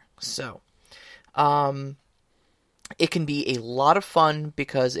paper. So, it can be a lot of fun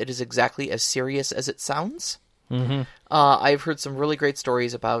because it is exactly as serious as it sounds. Mm-hmm. I've heard some really great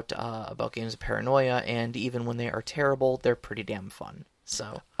stories about games of Paranoia, and even when they are terrible, they're pretty damn fun.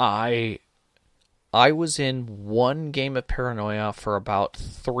 So I was in one game of Paranoia for about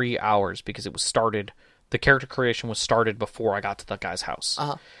 3 hours because it was started. The character creation was started before I got to the guy's house,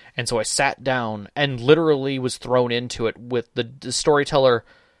 and so I sat down and literally was thrown into it with the storyteller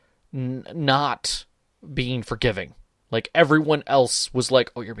not being forgiving. Like, everyone else was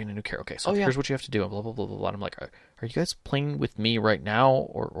like, oh, you're being a new character. Okay, so here's what you have to do, and blah, blah, blah, blah, blah. And I'm like, are you guys playing with me right now,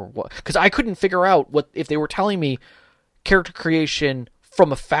 or what? Because I couldn't figure out if they were telling me character creation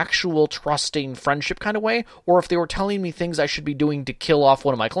from a factual, trusting friendship kind of way, or if they were telling me things I should be doing to kill off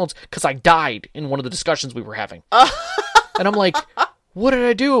one of my clones, because I died in one of the discussions we were having. And I'm like, what did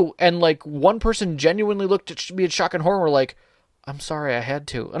I do? And, like, one person genuinely looked at me in shock and horror and were like, I'm sorry, I had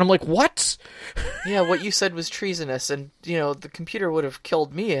to. And I'm like, what? Yeah, what you said was treasonous, and, the computer would have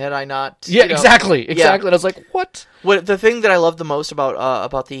killed me had I not... Yeah, exactly. Yeah. And I was like, what? The thing that I love the most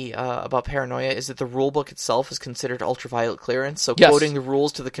about Paranoia is that the rulebook itself is considered ultraviolet clearance, so quoting the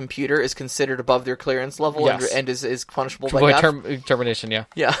rules to the computer is considered above their clearance level and is punishable by death. Termination, yeah.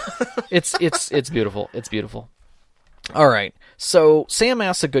 Yeah. It's beautiful. It's beautiful. All right. So Sam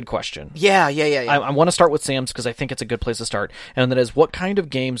asks a good question. Yeah. I want to start with Sam's because I think it's a good place to start. And that is, what kind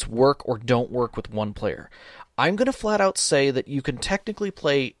of games work or don't work with one player? I'm going to flat out say that you can technically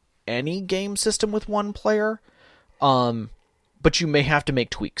play any game system with one player, but you may have to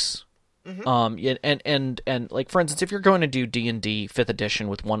make tweaks. Mm-hmm. And like, for instance, if you're going to do D&D 5th edition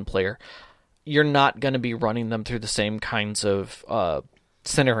with one player, you're not going to be running them through the same kinds of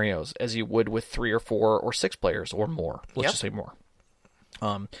scenarios as you would with 3 or 4 or 6 players or more. Let's just say more.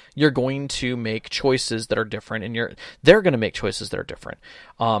 You're going to make choices that are different, and they're going to make choices that are different.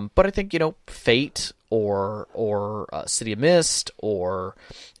 But I think, Fate or City of Mist or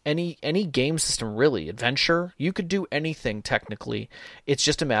any game system, really, Adventure, you could do anything technically. It's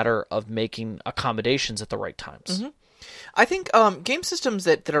just a matter of making accommodations at the right times. Mm-hmm. I think game systems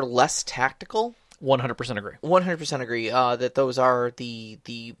that are less tactical 100% agree. 100% agree that those are the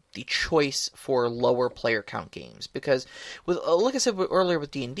choice for lower player count games, because with like I said earlier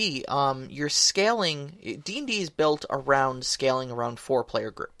with D&D, you're scaling. D&D is built around scaling around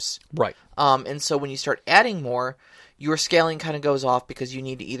 4-player groups, Right. and so when you start adding more, your scaling kind of goes off because you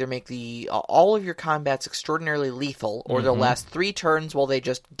need to either make the all of your combats extraordinarily lethal, or they'll last 3 turns while they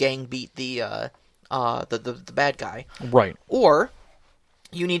just gang beat the bad guy, Right. or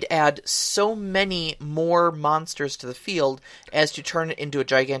you need to add so many more monsters to the field as to turn it into a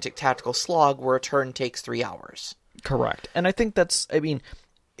gigantic tactical slog where a turn takes 3 hours. Correct. And I think it's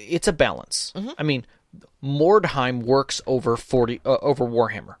a balance. I mean, Mordheim works over over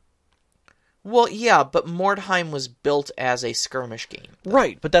Warhammer. Well, yeah, but Mordheim was built as a skirmish game.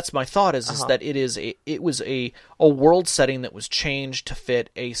 Right, but that's my thought is that it was a world setting that was changed to fit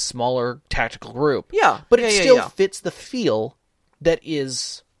a smaller tactical group. Yeah. But it still fits the feel that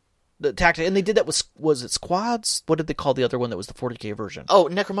is the tactic, and they did that with, was it Squads? What did they call the other one that was the 40K version? Oh,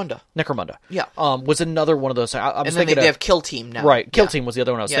 Necromunda. Yeah. Was another one of those. I was thinking they have Kill Team now. Right, Kill Team was the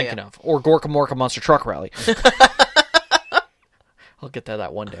other one I was thinking of. Or Gorka Morka Monster Truck Rally. I'll get to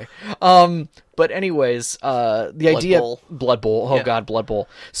that one day. But anyways, the idea... Blood Bowl. Oh, God, Blood Bowl.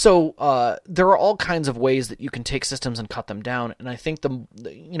 So there are all kinds of ways that you can take systems and cut them down, and I think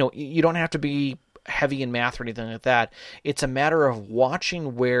you don't have to be heavy in math or anything like that. It's a matter of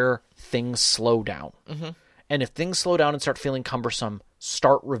watching where things slow down. Mm-hmm. And if things slow down and start feeling cumbersome,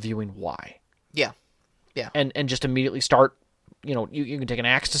 start reviewing why. Yeah. And just immediately start, you can take an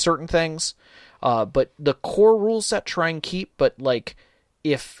axe to certain things. But the core rule set, try and keep, but like,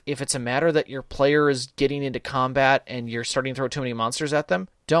 if it's a matter that your player is getting into combat and you're starting to throw too many monsters at them,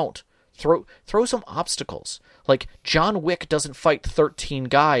 don't. Throw some obstacles. Like, John Wick doesn't fight 13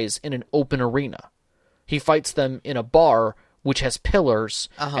 guys in an open arena. He fights them in a bar, which has pillars,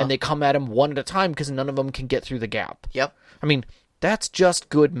 and they come at him one at a time because none of them can get through the gap. Yep. I mean, that's just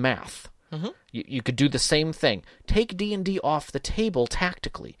good math. Mm-hmm. You could do the same thing. Take D&D off the table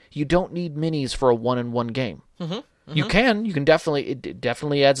tactically. You don't need minis for a one-on-one game. Mm-hmm. Mm-hmm. You can definitely, it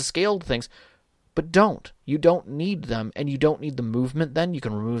definitely adds a scale to things, but don't. You don't need them, and you don't need the movement then. You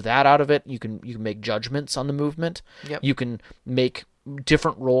can remove that out of it. You can make judgments on the movement. Yep. You can make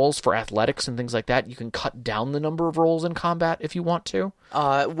different roles for athletics and things like that. You can cut down the number of roles in combat if you want to.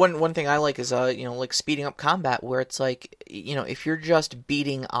 One thing I like is like speeding up combat, where it's like, if you're just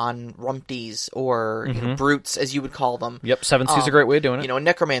beating on rumpties or brutes, as you would call them. Yep, 7th is a great way of doing it. A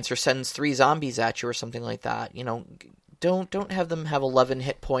necromancer sends 3 zombies at you or something like that. Don't have them have 11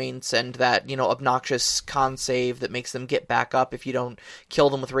 hit points and that, obnoxious con save that makes them get back up if you don't kill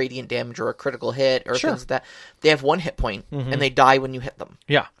them with radiant damage or a critical hit or things like that. They have 1 hit point and they die when you hit them.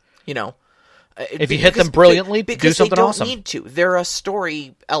 Yeah. If you hit them brilliantly, do something awesome. They don't need to. They're a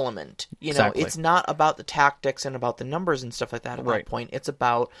story element. Exactly. It's not about the tactics and about the numbers and stuff like that at that point. It's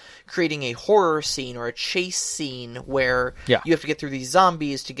about creating a horror scene or a chase scene where you have to get through these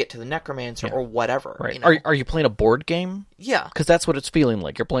zombies to get to the necromancer or whatever. Right. Are you playing a board game? Yeah. Because that's what it's feeling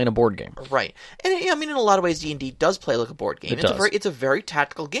like. You're playing a board game. Right. And in a lot of ways, D&D does play like a board game. It's a very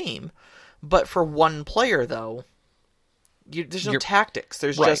tactical game. But for one player, though, there's no tactics.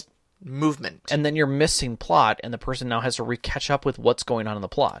 There's just movement. And then you're missing plot, and the person now has to catch up with what's going on in the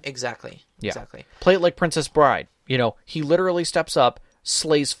plot. Exactly. Yeah. Exactly. Play it like Princess Bride. He literally steps up,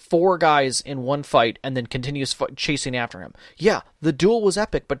 slays 4 guys in one fight, and then continues chasing after him. Yeah, the duel was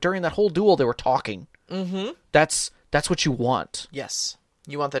epic, but during that whole duel, they were talking. Mm-hmm. That's what you want. Yes.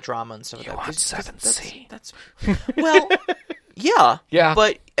 You want that drama and stuff like that. You want 7C. That's well, yeah. Yeah.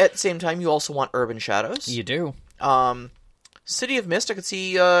 But at the same time, you also want Urban Shadows. You do. City of Mist, I could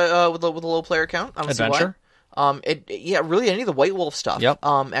see with a low player count. I don't Adventure? See why. Really any of the White Wolf stuff. Yep.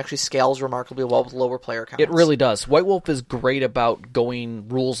 Actually scales remarkably well with lower player counts. It really does. White Wolf is great about going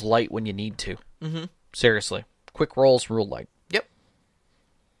rules light when you need to. Mm-hmm. Seriously. Quick rolls, rule light. Yep.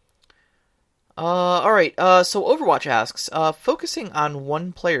 All right. So Overwatch asks, focusing on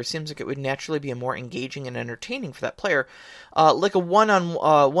one player seems like it would naturally be more engaging and entertaining for that player, like a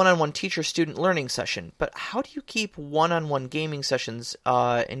one-on-one teacher-student learning session. But how do you keep one-on-one gaming sessions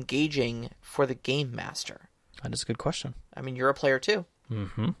engaging for the game master? That is a good question. I mean, you're a player too.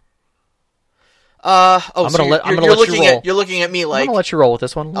 Mm-hmm. I'm gonna let you roll. You're looking at me like I'm gonna let you roll with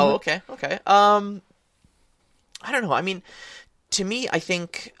this one. Oh, okay. I don't know. I mean, to me, I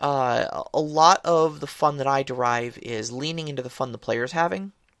think a lot of the fun that I derive is leaning into the fun the player's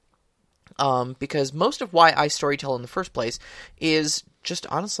having. Because most of why I storytell in the first place is just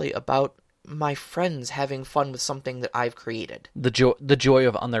honestly about my friends having fun with something that I've created. The joy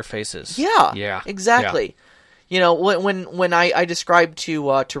on their faces. Yeah, exactly. Yeah. When I described to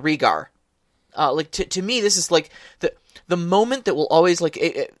Rhaegar, Like to me, this is like the moment that will always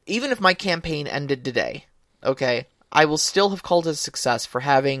even if my campaign ended today, okay, I will still have called it a success for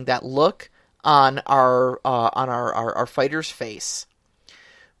having that look on our fighter's face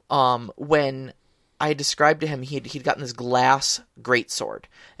when I described to him he'd gotten this glass greatsword.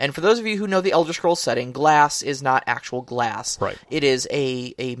 And for those of you who know the Elder Scrolls setting, glass is not actual glass. Right. It is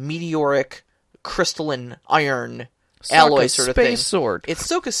a meteoric crystalline iron alloy sort of thing. Space sword. It's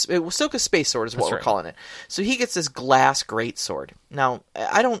Soka Space Sword is what we're calling it. So he gets this glass greatsword. Now,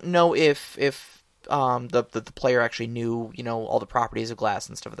 I don't know if the player actually knew, all the properties of glass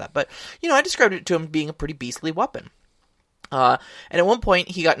and stuff like that. But, I described it to him being a pretty beastly weapon. And at one point,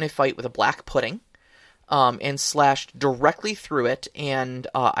 he got in a fight with a black pudding, and slashed directly through it. And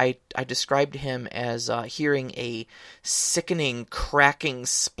I described him as hearing a sickening, cracking,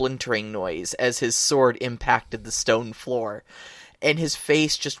 splintering noise as his sword impacted the stone floor. And his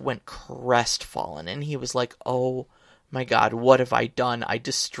face just went crestfallen. And he was like, "Oh my God, what have I done? I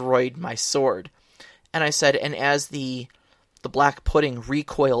destroyed my sword." And I said, and as the black pudding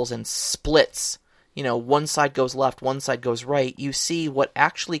recoils and splits, one side goes left, one side goes right, you see what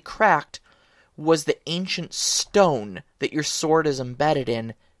actually cracked was the ancient stone that your sword is embedded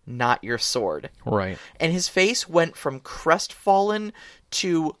in, not your sword. Right. And his face went from crestfallen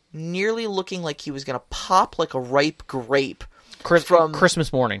to nearly looking like he was going to pop like a ripe grape. From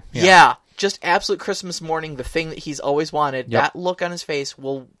Christmas morning. Yeah, just absolute Christmas morning, the thing that he's always wanted. Yep. That look on his face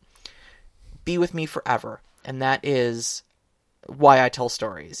will be with me forever. And that is why I tell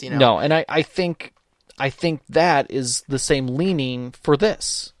stories, No, and I think that is the same leaning for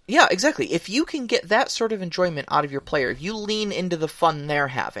this. Yeah, exactly. If you can get that sort of enjoyment out of your player, if you lean into the fun they're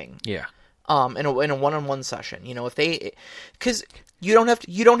having, yeah, in a one-on-one session, if they, because you don't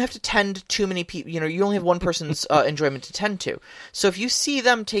have to tend too many people, you only have one person's enjoyment to tend to. So if you see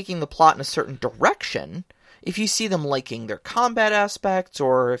them taking the plot in a certain direction, if you see them liking their combat aspects,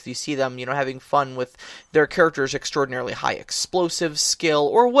 or if you see them, having fun with their character's extraordinarily high explosive skill,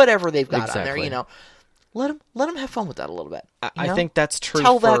 or whatever they've got on there, let them have fun with that a little bit. I think that's true.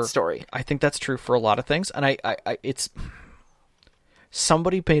 Tell that story. I think that's true for a lot of things, and I it's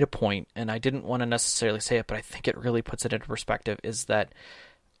somebody made a point, and I didn't want to necessarily say it, but I think it really puts it into perspective. Is that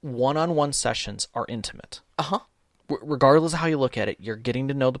one-on-one sessions are intimate. Regardless of how you look at it, you're getting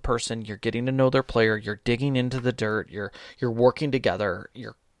to know the person, you're getting to know their player, you're digging into the dirt, you're working together,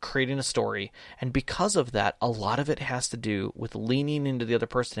 you're creating a story, and because of that, a lot of it has to do with leaning into the other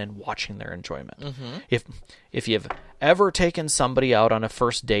person and watching their enjoyment. If you've ever taken somebody out on a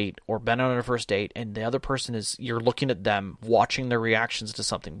first date or been on a first date, and the other person you're looking at them, watching their reactions to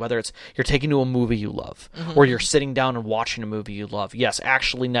something, whether it's you're taking to a movie you love, or you're sitting down and watching a movie you love. Yes,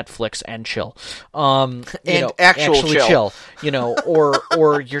 actually Netflix and chill. Actually chill.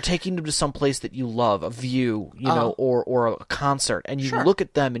 Or you're taking them to some place that you love, a view, or a concert, and you look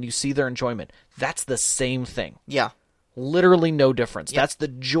at them and you see their enjoyment. That's the same thing. Yeah. Literally no difference. Yep. That's the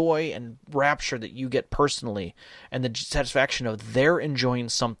joy and rapture that you get personally, and the satisfaction of they're enjoying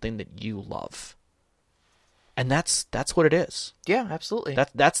something that you love. And that's what it is. Yeah, absolutely.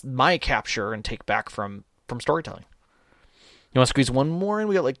 That's my capture and take back from storytelling. You want to squeeze one more in?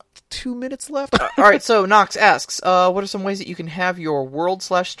 We got 2 minutes left. All right, so Knox asks, what are some ways that you can have your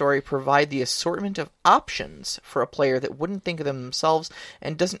world/story provide the assortment of options for a player that wouldn't think of them themselves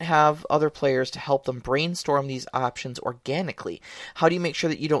and doesn't have other players to help them brainstorm these options organically? How do you make sure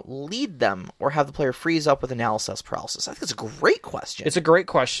that you don't lead them or have the player freeze up with analysis paralysis? I think it's a great question. It's a great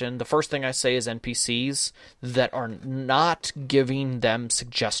question. The first thing I say is NPCs that are not giving them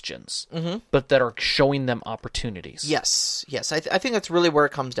suggestions, but that are showing them opportunities. Yes. I think that's really where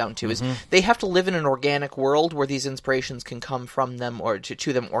it comes down to, is they have to live in an organic world where these inspirations can come from them or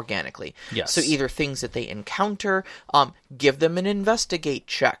to them organically. Yes. So either things that they encounter, give them an investigate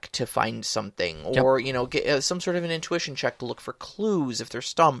check to find something, or get some sort of an intuition check to look for clues if they're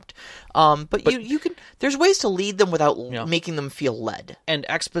stumped. But you can. There's ways to lead them without making them feel led. And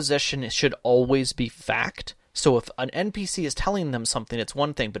exposition should always be fact. So if an NPC is telling them something, it's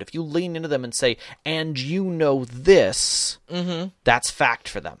one thing. But if you lean into them and say, "And you know this," that's fact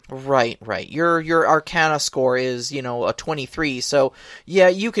for them. Right. Your Arcana score is, a 23. So, yeah,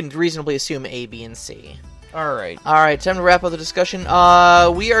 you can reasonably assume A, B, and C. All right. Time to wrap up the discussion.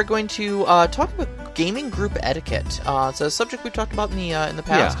 We are going to talk about gaming group etiquette. It's a subject we've talked about in the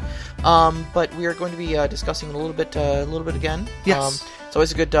past. Yeah. But we are going to be discussing it a little bit again. Yes. It's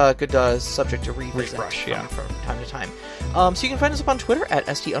always a good subject to revisit from time to time. So you can find us up on Twitter at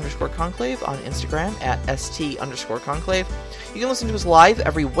 @ST_Conclave, on Instagram at @ST_Conclave. You can listen to us live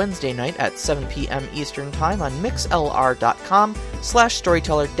every Wednesday night at 7 p.m. Eastern Time on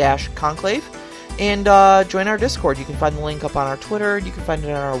mixlr.com/storyteller-conclave. And join our Discord. You can find the link up on our Twitter. You can find it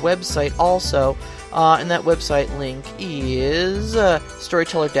on our website also. And that website link is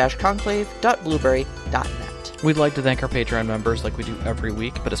storyteller-conclave.blueberry.net. We'd like to thank our Patreon members like we do every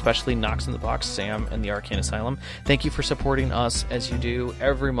week, but especially Knox in the Box, Sam, and the Arcane Asylum. Thank you for supporting us as you do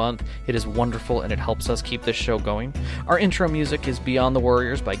every month. It is wonderful, and it helps us keep this show going. Our intro music is Beyond the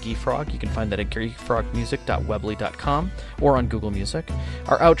Warriors by Geefrog. You can find that at geefrogmusic.weebly.com or on Google Music.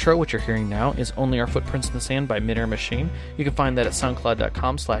 Our outro, which you're hearing now, is Only Our Footprints in the Sand by Midair Machine. You can find that at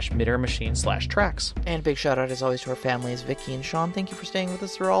soundcloud.com/midairmachine/tracks. And big shout out, as always, to our families, Vicky and Sean. Thank you for staying with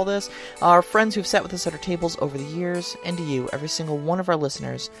us through all this. Our friends who've sat with us at our tables over the years, and to you, every single one of our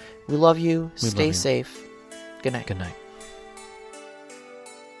listeners. We love you. Stay safe. Good night. Good night.